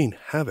and wreaking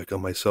havoc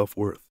on my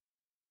self-worth.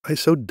 I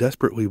so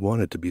desperately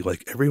wanted to be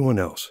like everyone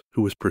else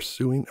who was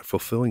pursuing a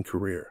fulfilling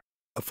career,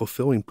 a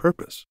fulfilling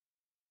purpose.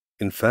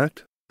 In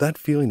fact, that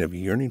feeling of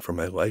yearning for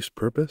my life's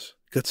purpose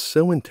got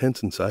so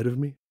intense inside of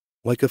me,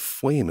 like a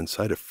flame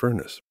inside a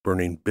furnace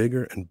burning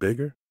bigger and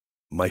bigger,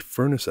 my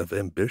furnace of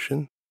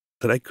ambition,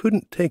 that I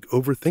couldn't take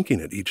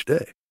overthinking it each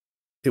day.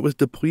 It was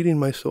depleting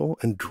my soul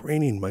and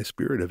draining my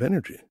spirit of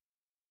energy.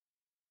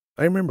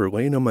 I remember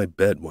laying on my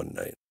bed one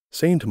night,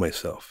 saying to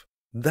myself,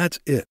 "That's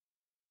it.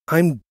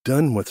 I'm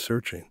done with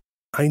searching.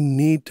 I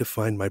need to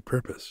find my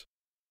purpose.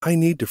 I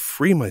need to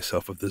free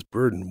myself of this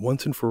burden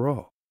once and for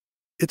all.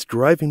 It's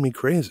driving me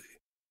crazy."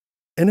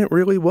 And it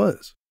really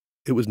was.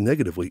 It was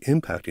negatively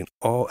impacting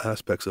all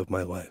aspects of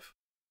my life.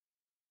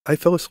 I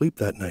fell asleep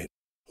that night,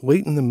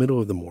 late in the middle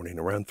of the morning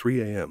around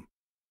 3 a.m.,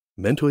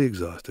 mentally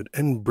exhausted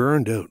and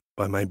burned out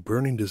by my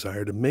burning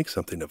desire to make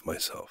something of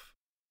myself.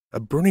 A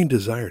burning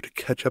desire to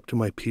catch up to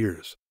my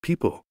peers,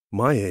 people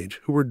my age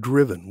who were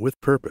driven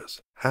with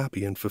purpose,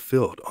 happy and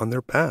fulfilled on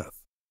their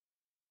path.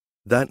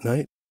 That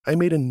night, I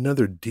made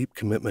another deep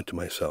commitment to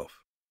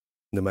myself.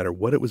 No matter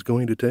what it was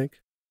going to take,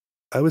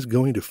 I was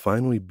going to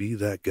finally be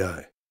that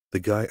guy,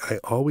 the guy I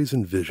always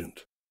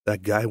envisioned,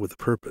 that guy with a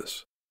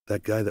purpose,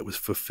 that guy that was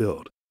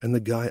fulfilled, and the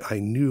guy I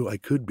knew I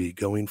could be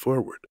going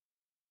forward.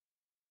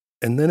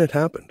 And then it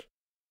happened.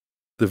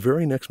 The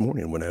very next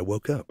morning when I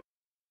woke up,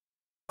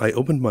 I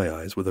opened my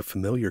eyes with a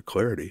familiar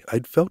clarity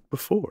I'd felt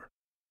before.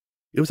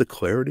 It was a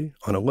clarity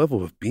on a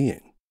level of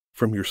being,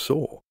 from your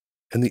soul,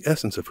 and the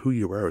essence of who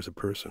you are as a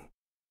person.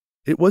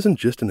 It wasn't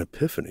just an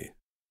epiphany,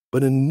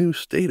 but a new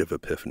state of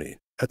epiphany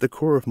at the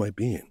core of my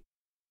being.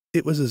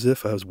 It was as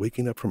if I was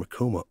waking up from a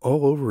coma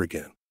all over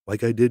again,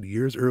 like I did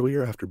years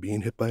earlier after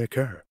being hit by a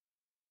car.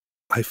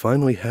 I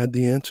finally had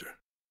the answer.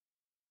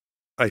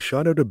 I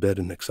shot out of bed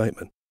in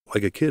excitement,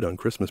 like a kid on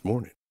Christmas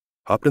morning,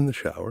 hopped in the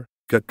shower,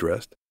 got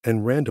dressed,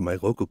 and ran to my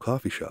local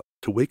coffee shop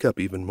to wake up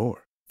even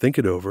more, think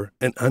it over,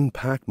 and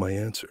unpack my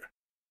answer.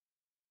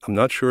 I'm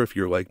not sure if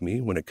you're like me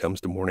when it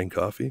comes to morning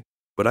coffee,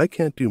 but I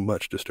can't do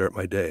much to start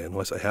my day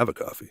unless I have a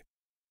coffee.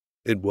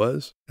 It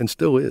was, and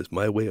still is,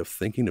 my way of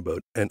thinking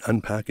about and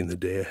unpacking the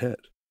day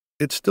ahead.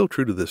 It's still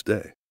true to this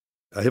day.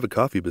 I have a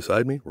coffee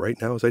beside me right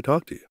now as I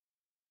talk to you.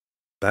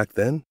 Back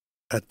then,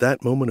 at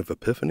that moment of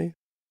epiphany,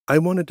 I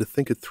wanted to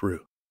think it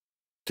through.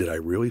 Did I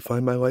really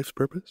find my life's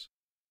purpose?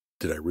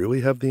 Did I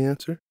really have the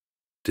answer?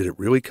 Did it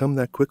really come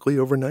that quickly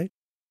overnight?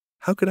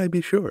 How could I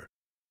be sure?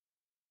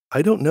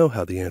 I don't know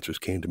how the answers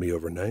came to me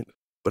overnight,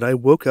 but I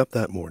woke up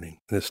that morning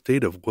in a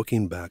state of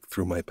looking back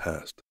through my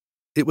past.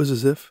 It was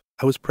as if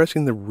I was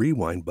pressing the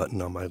rewind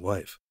button on my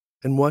life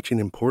and watching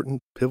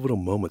important, pivotal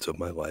moments of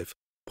my life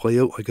play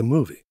out like a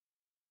movie.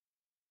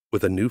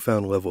 With a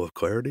newfound level of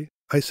clarity,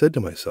 I said to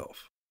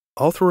myself,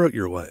 all throughout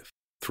your life,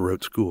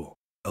 throughout school,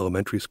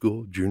 elementary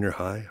school, junior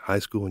high, high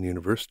school, and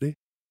university,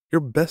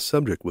 your best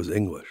subject was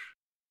English.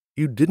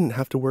 You didn't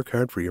have to work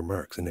hard for your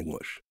marks in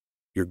English.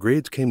 Your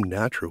grades came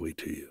naturally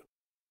to you.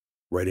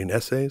 Writing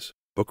essays,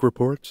 book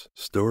reports,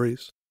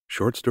 stories,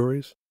 short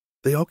stories,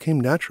 they all came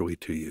naturally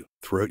to you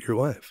throughout your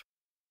life.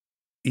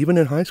 Even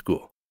in high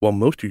school, while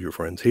most of your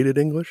friends hated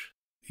English,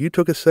 you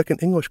took a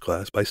second English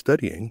class by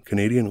studying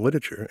Canadian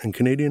literature and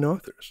Canadian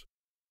authors.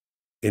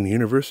 In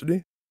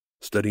university,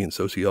 studying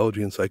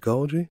sociology and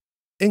psychology,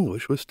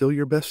 English was still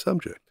your best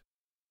subject.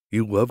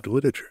 You loved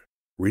literature,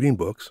 reading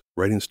books,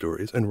 writing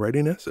stories, and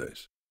writing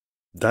essays.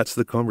 That's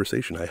the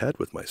conversation I had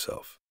with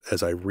myself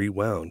as I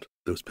rewound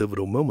those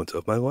pivotal moments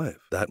of my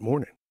life that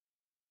morning.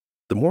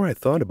 The more I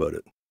thought about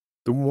it,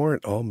 the more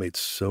it all made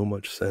so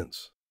much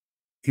sense.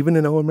 Even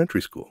in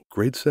elementary school,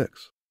 grade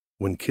 6,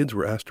 when kids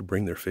were asked to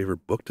bring their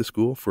favorite book to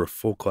school for a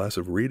full class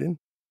of reading,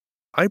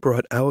 I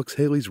brought Alex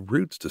Haley's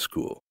Roots to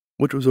school,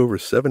 which was over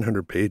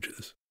 700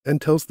 pages and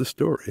tells the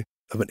story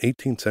of an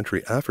 18th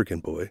century African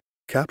boy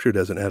captured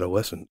as an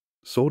adolescent,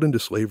 sold into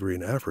slavery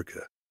in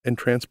Africa, and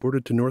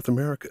transported to North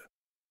America.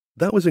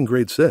 That was in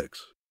grade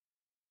 6.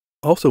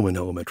 Also in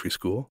elementary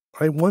school,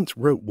 I once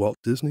wrote Walt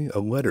Disney a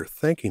letter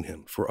thanking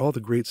him for all the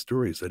great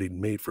stories that he'd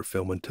made for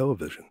film and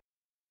television.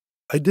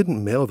 I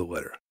didn't mail the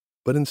letter,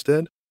 but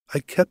instead, I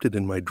kept it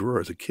in my drawer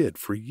as a kid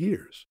for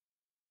years.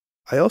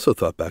 I also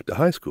thought back to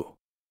high school.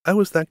 I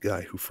was that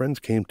guy who friends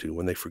came to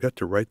when they forgot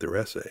to write their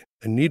essay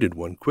and needed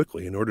one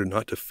quickly in order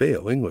not to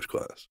fail English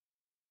class.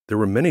 There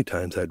were many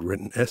times I'd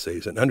written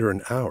essays in under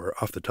an hour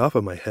off the top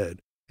of my head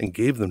and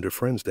gave them to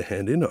friends to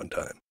hand in on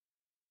time.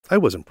 I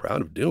wasn't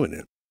proud of doing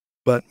it,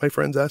 but my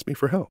friends asked me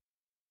for help.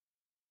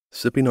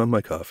 Sipping on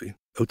my coffee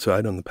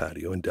outside on the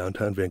patio in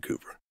downtown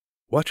Vancouver,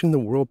 watching the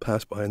world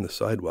pass by on the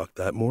sidewalk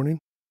that morning,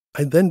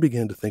 I then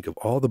began to think of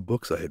all the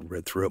books I had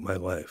read throughout my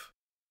life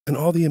and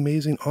all the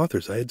amazing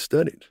authors I had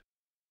studied.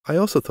 I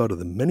also thought of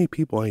the many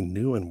people I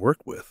knew and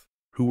worked with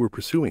who were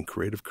pursuing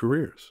creative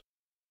careers.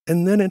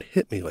 And then it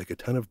hit me like a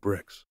ton of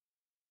bricks.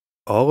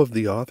 All of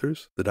the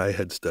authors that I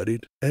had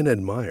studied and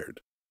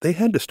admired, they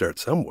had to start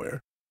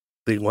somewhere.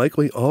 They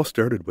likely all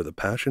started with a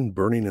passion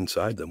burning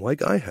inside them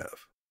like I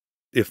have.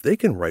 If they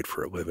can write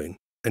for a living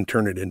and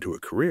turn it into a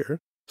career,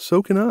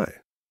 so can I.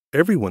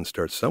 Everyone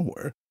starts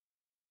somewhere.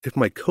 If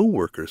my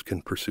coworkers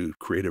can pursue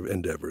creative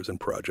endeavors and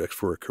projects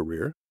for a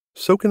career,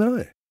 so can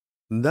I.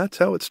 That's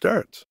how it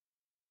starts.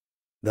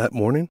 That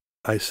morning,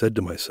 I said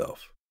to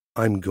myself,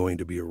 I'm going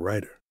to be a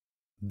writer.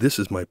 This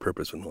is my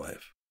purpose in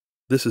life.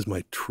 This is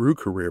my true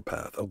career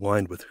path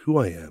aligned with who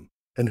I am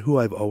and who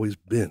I've always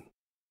been.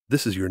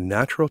 This is your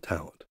natural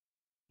talent.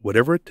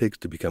 Whatever it takes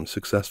to become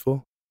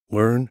successful,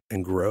 learn,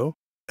 and grow,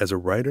 as a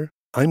writer,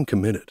 I'm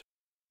committed.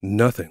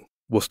 Nothing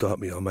will stop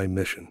me on my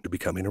mission to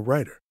becoming a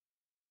writer.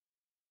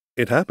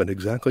 It happened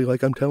exactly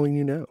like I'm telling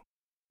you now.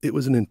 It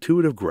was an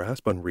intuitive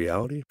grasp on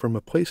reality from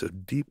a place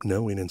of deep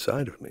knowing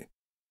inside of me.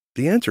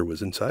 The answer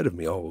was inside of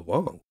me all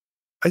along.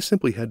 I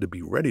simply had to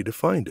be ready to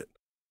find it,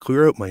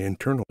 clear out my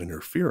internal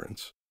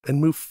interference,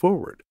 and move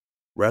forward,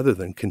 rather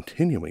than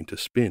continuing to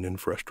spin in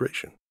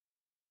frustration.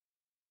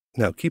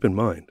 Now keep in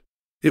mind,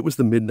 it was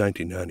the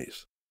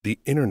mid-1990s. The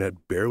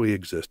internet barely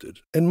existed,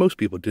 and most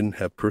people didn't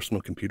have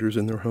personal computers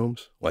in their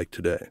homes like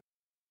today.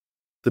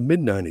 The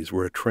mid-90s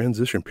were a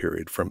transition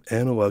period from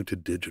analog to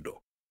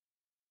digital.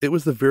 It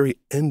was the very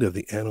end of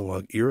the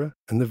analog era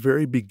and the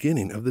very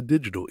beginning of the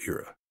digital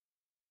era.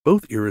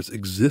 Both eras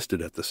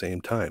existed at the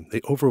same time.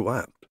 They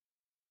overlapped.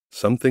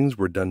 Some things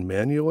were done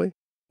manually,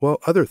 while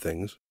other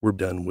things were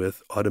done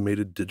with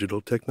automated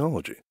digital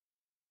technology.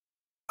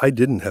 I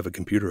didn't have a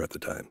computer at the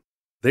time.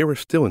 They were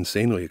still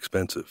insanely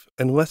expensive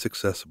and less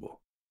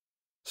accessible.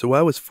 So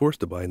I was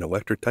forced to buy an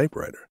electric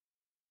typewriter.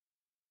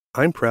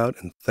 I'm proud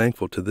and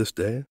thankful to this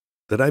day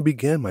that I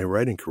began my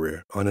writing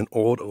career on an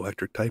old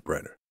electric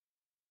typewriter.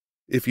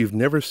 If you've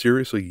never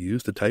seriously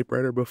used a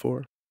typewriter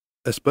before,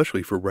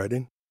 especially for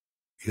writing,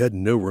 you had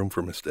no room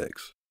for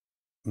mistakes.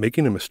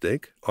 Making a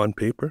mistake on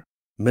paper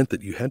meant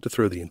that you had to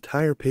throw the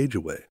entire page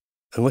away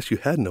unless you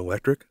had an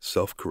electric,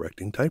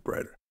 self-correcting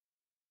typewriter.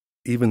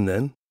 Even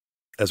then,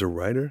 as a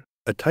writer,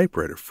 a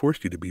typewriter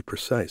forced you to be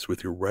precise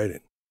with your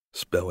writing,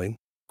 spelling,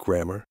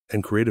 grammar,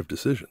 and creative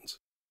decisions.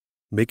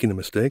 Making a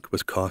mistake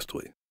was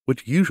costly,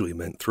 which usually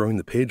meant throwing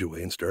the page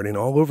away and starting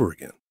all over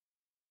again.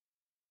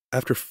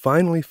 After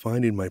finally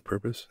finding my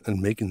purpose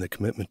and making the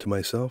commitment to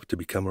myself to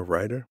become a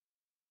writer,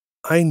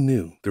 I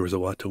knew there was a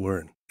lot to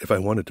learn if I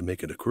wanted to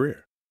make it a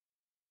career.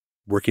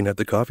 Working at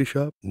the coffee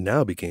shop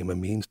now became a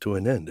means to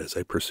an end as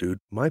I pursued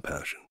my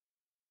passion.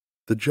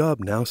 The job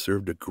now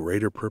served a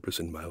greater purpose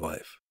in my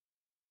life.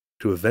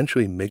 To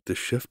eventually make the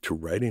shift to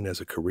writing as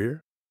a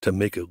career, to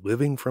make a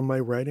living from my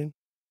writing,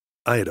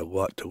 I had a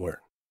lot to learn.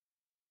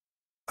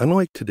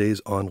 Unlike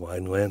today's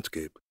online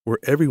landscape, where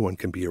everyone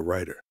can be a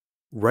writer,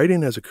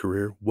 writing as a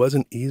career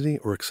wasn't easy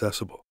or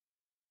accessible.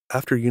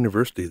 After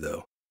university,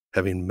 though,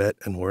 having met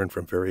and learned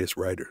from various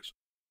writers,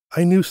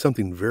 I knew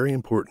something very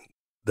important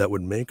that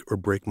would make or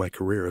break my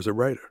career as a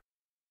writer.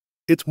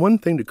 It's one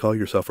thing to call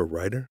yourself a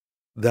writer.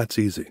 That's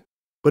easy.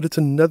 But it's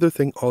another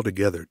thing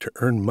altogether to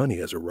earn money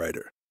as a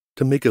writer,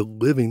 to make a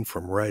living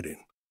from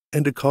writing,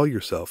 and to call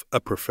yourself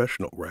a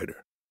professional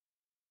writer.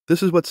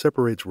 This is what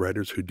separates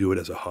writers who do it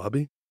as a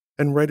hobby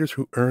and writers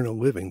who earn a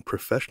living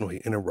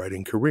professionally in a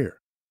writing career.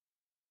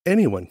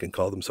 Anyone can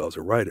call themselves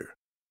a writer,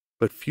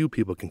 but few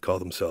people can call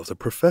themselves a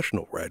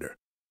professional writer.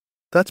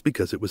 That's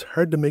because it was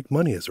hard to make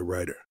money as a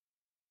writer.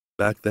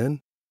 Back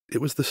then, it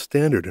was the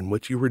standard in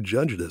which you were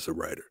judged as a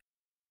writer.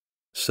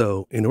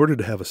 So, in order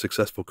to have a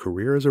successful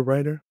career as a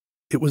writer,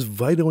 it was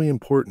vitally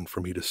important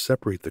for me to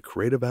separate the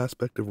creative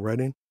aspect of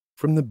writing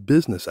from the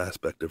business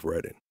aspect of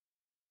writing.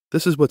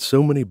 This is what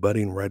so many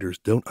budding writers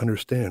don't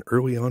understand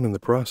early on in the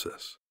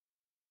process.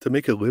 To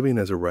make a living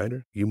as a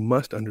writer, you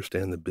must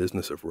understand the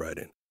business of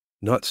writing,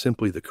 not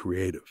simply the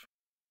creative.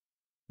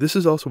 This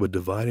is also a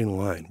dividing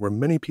line where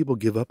many people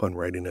give up on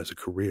writing as a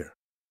career.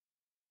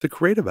 The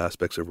creative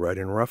aspects of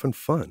writing are often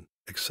fun,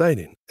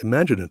 exciting,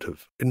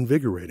 imaginative,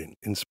 invigorating,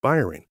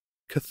 inspiring,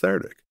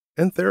 cathartic,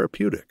 and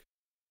therapeutic.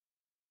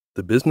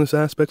 The business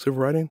aspects of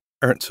writing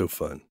aren't so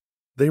fun.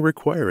 They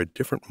require a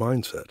different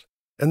mindset,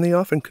 and they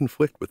often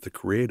conflict with the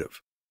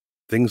creative.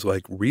 Things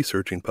like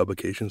researching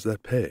publications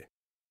that pay,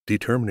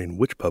 determining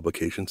which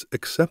publications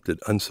accepted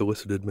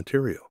unsolicited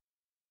material,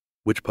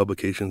 which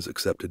publications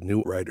accepted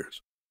new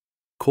writers,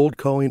 cold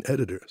calling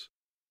editors,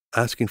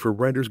 asking for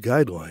writers'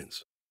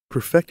 guidelines,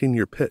 perfecting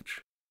your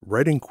pitch,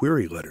 writing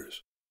query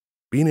letters,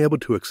 being able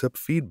to accept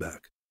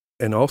feedback,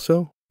 and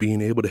also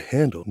being able to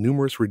handle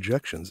numerous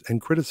rejections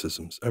and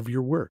criticisms of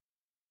your work.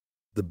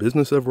 The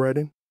business of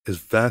writing is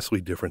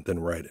vastly different than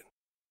writing.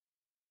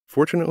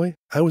 Fortunately,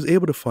 I was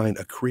able to find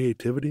a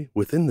creativity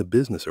within the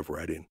business of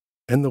writing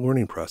and the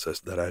learning process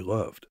that I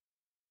loved.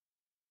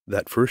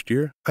 That first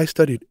year, I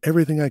studied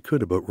everything I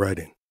could about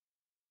writing.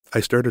 I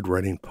started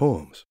writing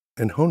poems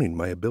and honing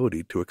my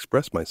ability to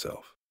express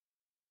myself.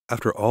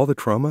 After all the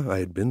trauma I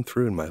had been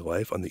through in my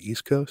life on the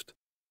East Coast,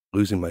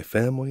 losing my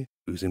family,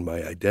 losing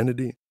my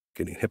identity,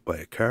 getting hit by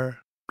a car,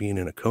 being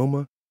in a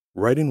coma,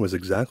 writing was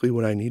exactly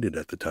what I needed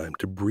at the time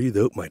to breathe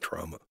out my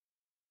trauma.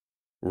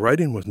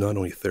 Writing was not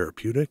only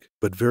therapeutic,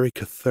 but very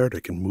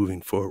cathartic in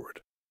moving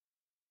forward.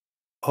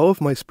 All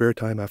of my spare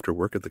time after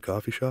work at the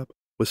coffee shop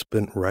was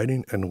spent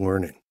writing and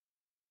learning.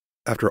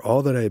 After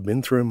all that I had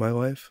been through in my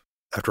life,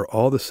 after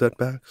all the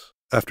setbacks,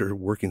 after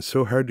working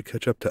so hard to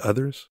catch up to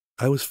others,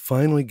 I was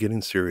finally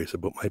getting serious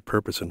about my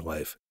purpose in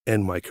life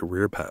and my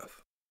career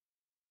path.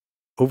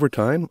 Over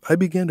time, I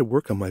began to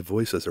work on my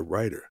voice as a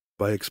writer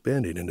by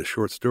expanding into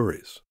short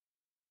stories.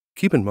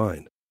 Keep in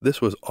mind,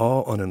 this was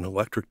all on an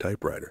electric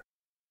typewriter.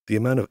 The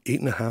amount of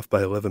 8.5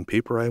 by 11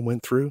 paper I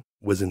went through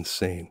was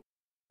insane.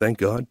 Thank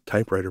God,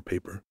 typewriter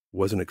paper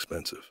wasn't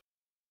expensive.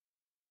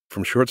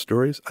 From short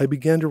stories, I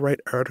began to write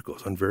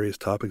articles on various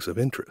topics of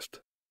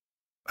interest.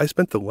 I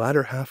spent the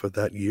latter half of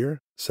that year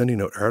sending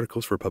out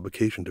articles for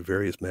publication to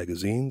various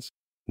magazines,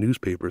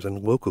 newspapers,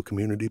 and local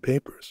community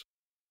papers.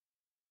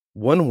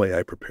 One way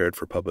I prepared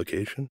for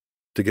publication,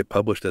 to get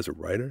published as a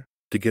writer,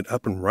 to get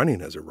up and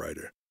running as a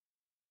writer,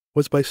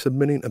 was by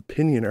submitting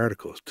opinion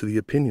articles to the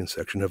opinion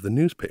section of the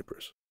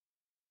newspapers.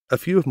 A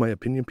few of my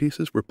opinion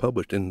pieces were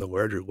published in the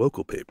larger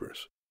local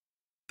papers.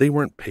 They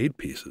weren't paid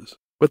pieces,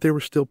 but they were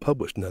still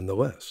published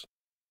nonetheless.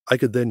 I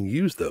could then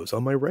use those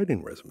on my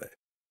writing resume.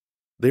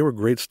 They were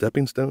great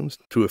stepping stones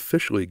to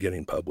officially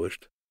getting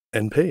published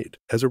and paid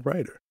as a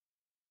writer.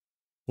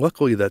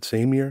 Luckily, that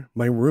same year,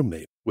 my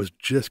roommate was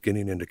just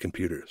getting into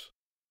computers.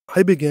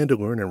 I began to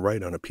learn and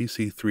write on a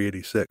PC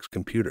 386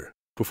 computer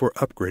before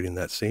upgrading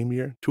that same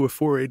year to a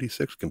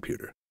 486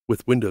 computer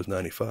with Windows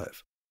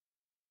 95.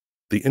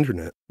 The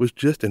internet was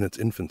just in its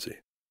infancy,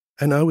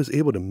 and I was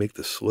able to make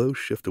the slow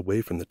shift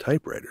away from the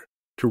typewriter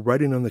to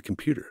writing on the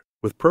computer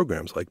with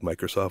programs like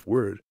Microsoft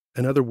Word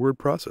and other word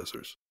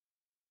processors.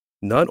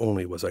 Not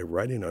only was I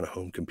writing on a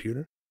home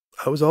computer,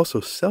 I was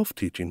also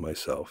self-teaching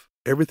myself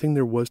everything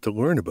there was to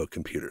learn about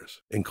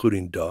computers,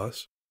 including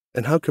DOS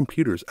and how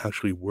computers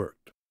actually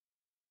worked.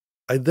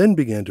 I then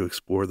began to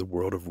explore the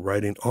world of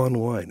writing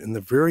online in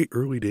the very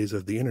early days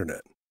of the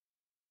internet.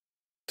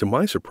 To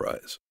my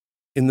surprise,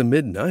 in the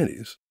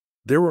mid-90s,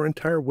 there were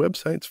entire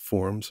websites,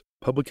 forums,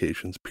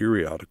 publications,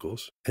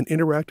 periodicals, and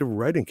interactive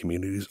writing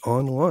communities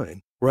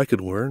online where I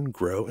could learn,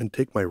 grow, and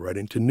take my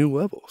writing to new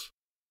levels.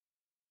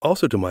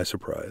 Also to my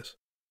surprise,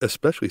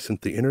 especially since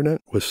the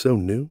internet was so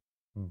new,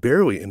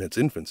 barely in its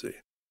infancy,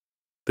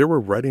 there were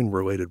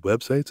writing-related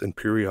websites and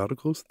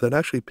periodicals that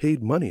actually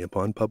paid money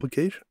upon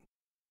publication.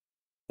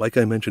 Like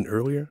I mentioned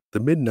earlier, the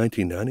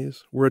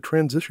mid-1990s were a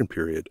transition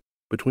period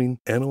between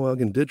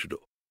analog and digital,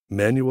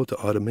 manual to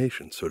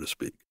automation, so to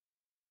speak.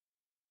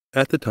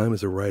 At the time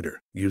as a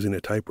writer, using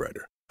a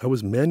typewriter, I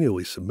was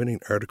manually submitting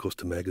articles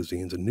to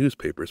magazines and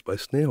newspapers by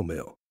snail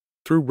mail,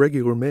 through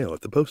regular mail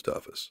at the post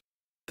office,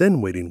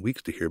 then waiting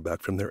weeks to hear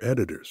back from their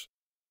editors.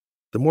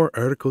 The more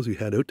articles you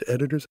had out to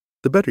editors,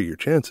 the better your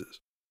chances,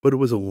 but it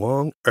was a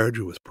long,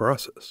 arduous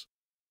process.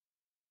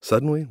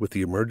 Suddenly, with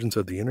the emergence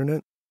of the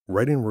internet,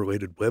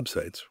 writing-related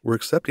websites were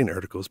accepting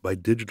articles by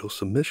digital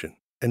submission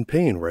and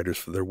paying writers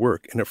for their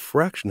work in a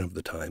fraction of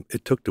the time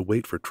it took to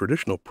wait for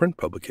traditional print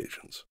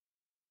publications.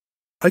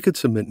 I could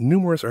submit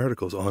numerous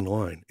articles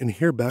online and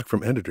hear back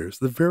from editors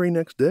the very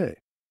next day.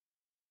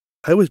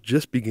 I was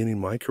just beginning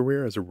my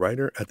career as a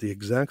writer at the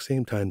exact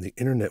same time the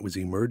internet was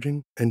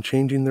emerging and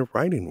changing the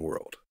writing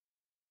world.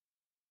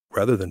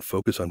 Rather than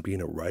focus on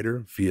being a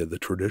writer via the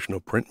traditional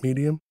print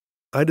medium,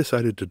 I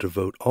decided to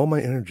devote all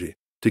my energy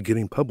to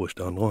getting published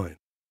online.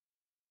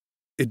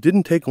 It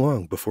didn't take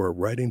long before a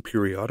writing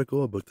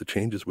periodical about the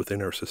changes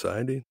within our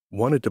society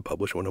wanted to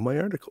publish one of my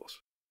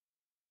articles.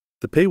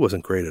 The pay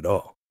wasn't great at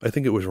all. I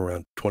think it was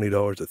around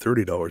 $20 to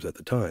 $30 at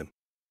the time,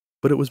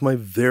 but it was my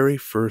very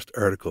first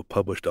article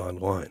published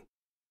online.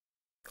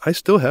 I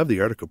still have the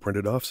article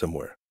printed off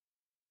somewhere.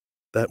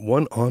 That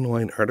one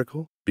online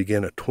article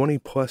began a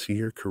 20-plus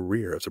year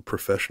career as a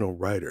professional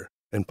writer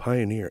and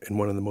pioneer in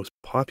one of the most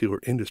popular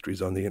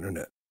industries on the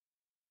internet,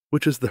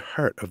 which is the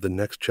heart of the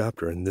next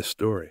chapter in this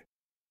story.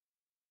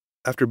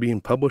 After being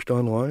published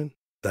online,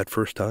 that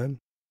first time,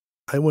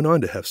 I went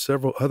on to have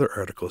several other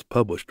articles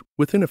published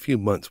within a few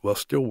months while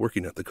still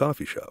working at the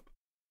coffee shop.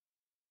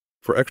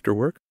 For extra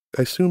work,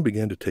 I soon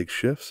began to take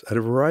shifts at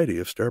a variety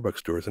of Starbucks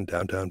stores in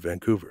downtown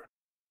Vancouver.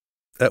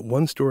 At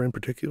one store in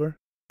particular,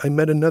 I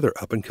met another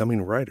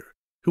up-and-coming writer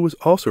who was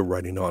also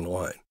writing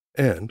online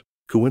and,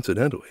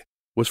 coincidentally,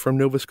 was from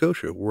Nova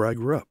Scotia, where I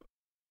grew up.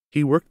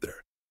 He worked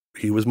there.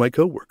 He was my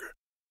co-worker.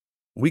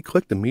 We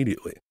clicked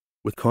immediately,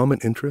 with common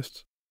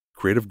interests,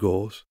 creative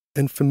goals,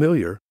 and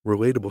familiar,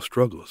 relatable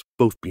struggles,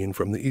 both being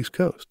from the East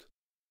Coast.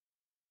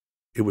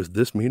 It was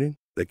this meeting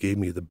that gave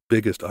me the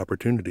biggest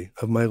opportunity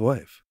of my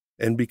life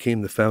and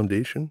became the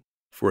foundation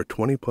for a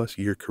 20-plus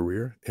year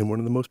career in one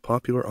of the most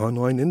popular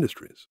online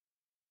industries.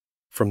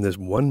 From this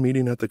one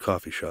meeting at the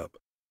coffee shop,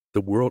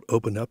 the world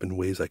opened up in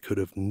ways I could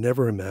have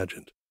never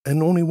imagined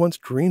and only once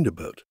dreamed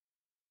about,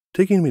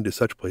 taking me to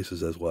such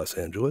places as Los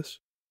Angeles,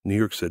 New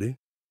York City,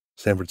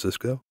 San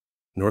Francisco,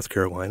 North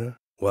Carolina,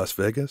 Las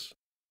Vegas,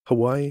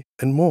 Hawaii,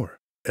 and more,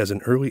 as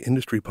an early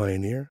industry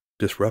pioneer,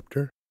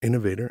 disruptor,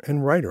 innovator,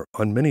 and writer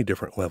on many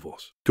different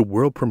levels, to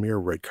world premiere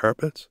red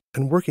carpets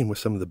and working with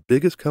some of the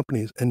biggest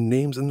companies and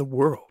names in the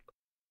world.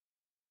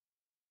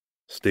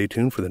 Stay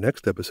tuned for the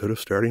next episode of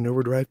Starting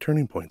Overdrive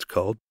Turning Points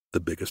called The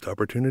Biggest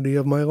Opportunity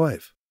of My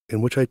Life,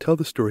 in which I tell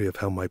the story of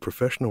how my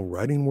professional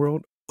writing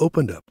world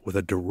opened up with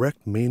a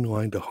direct main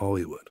line to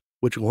Hollywood,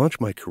 which launched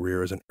my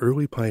career as an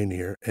early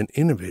pioneer and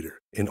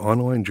innovator in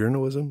online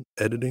journalism,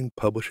 editing,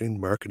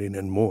 publishing, marketing,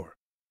 and more.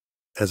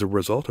 As a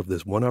result of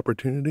this one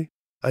opportunity,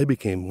 I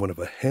became one of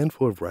a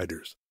handful of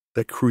writers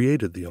that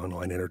created the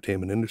online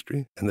entertainment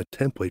industry and the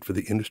template for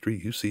the industry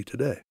you see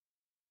today.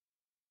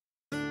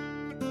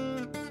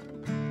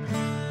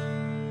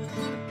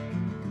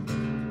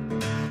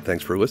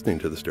 Thanks for listening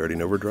to the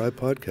Starting Overdrive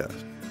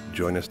podcast.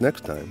 Join us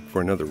next time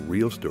for another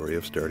real story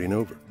of starting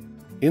over.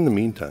 In the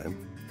meantime,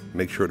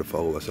 make sure to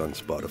follow us on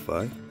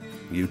Spotify,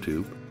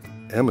 YouTube,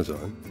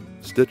 Amazon,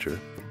 Stitcher,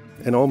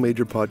 and all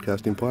major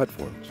podcasting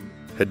platforms.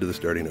 Head to the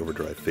Starting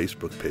Overdrive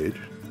Facebook page,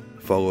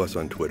 follow us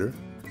on Twitter,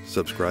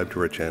 subscribe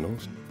to our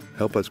channels,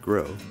 help us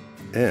grow,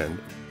 and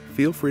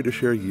feel free to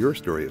share your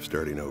story of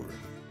starting over,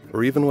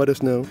 or even let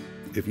us know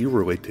if you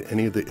relate to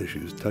any of the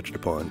issues touched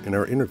upon in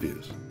our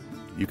interviews.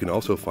 You can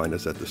also find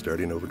us at the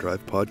Starting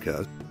Overdrive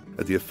podcast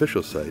at the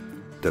official site,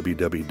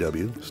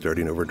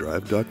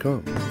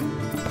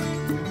 www.startingoverdrive.com.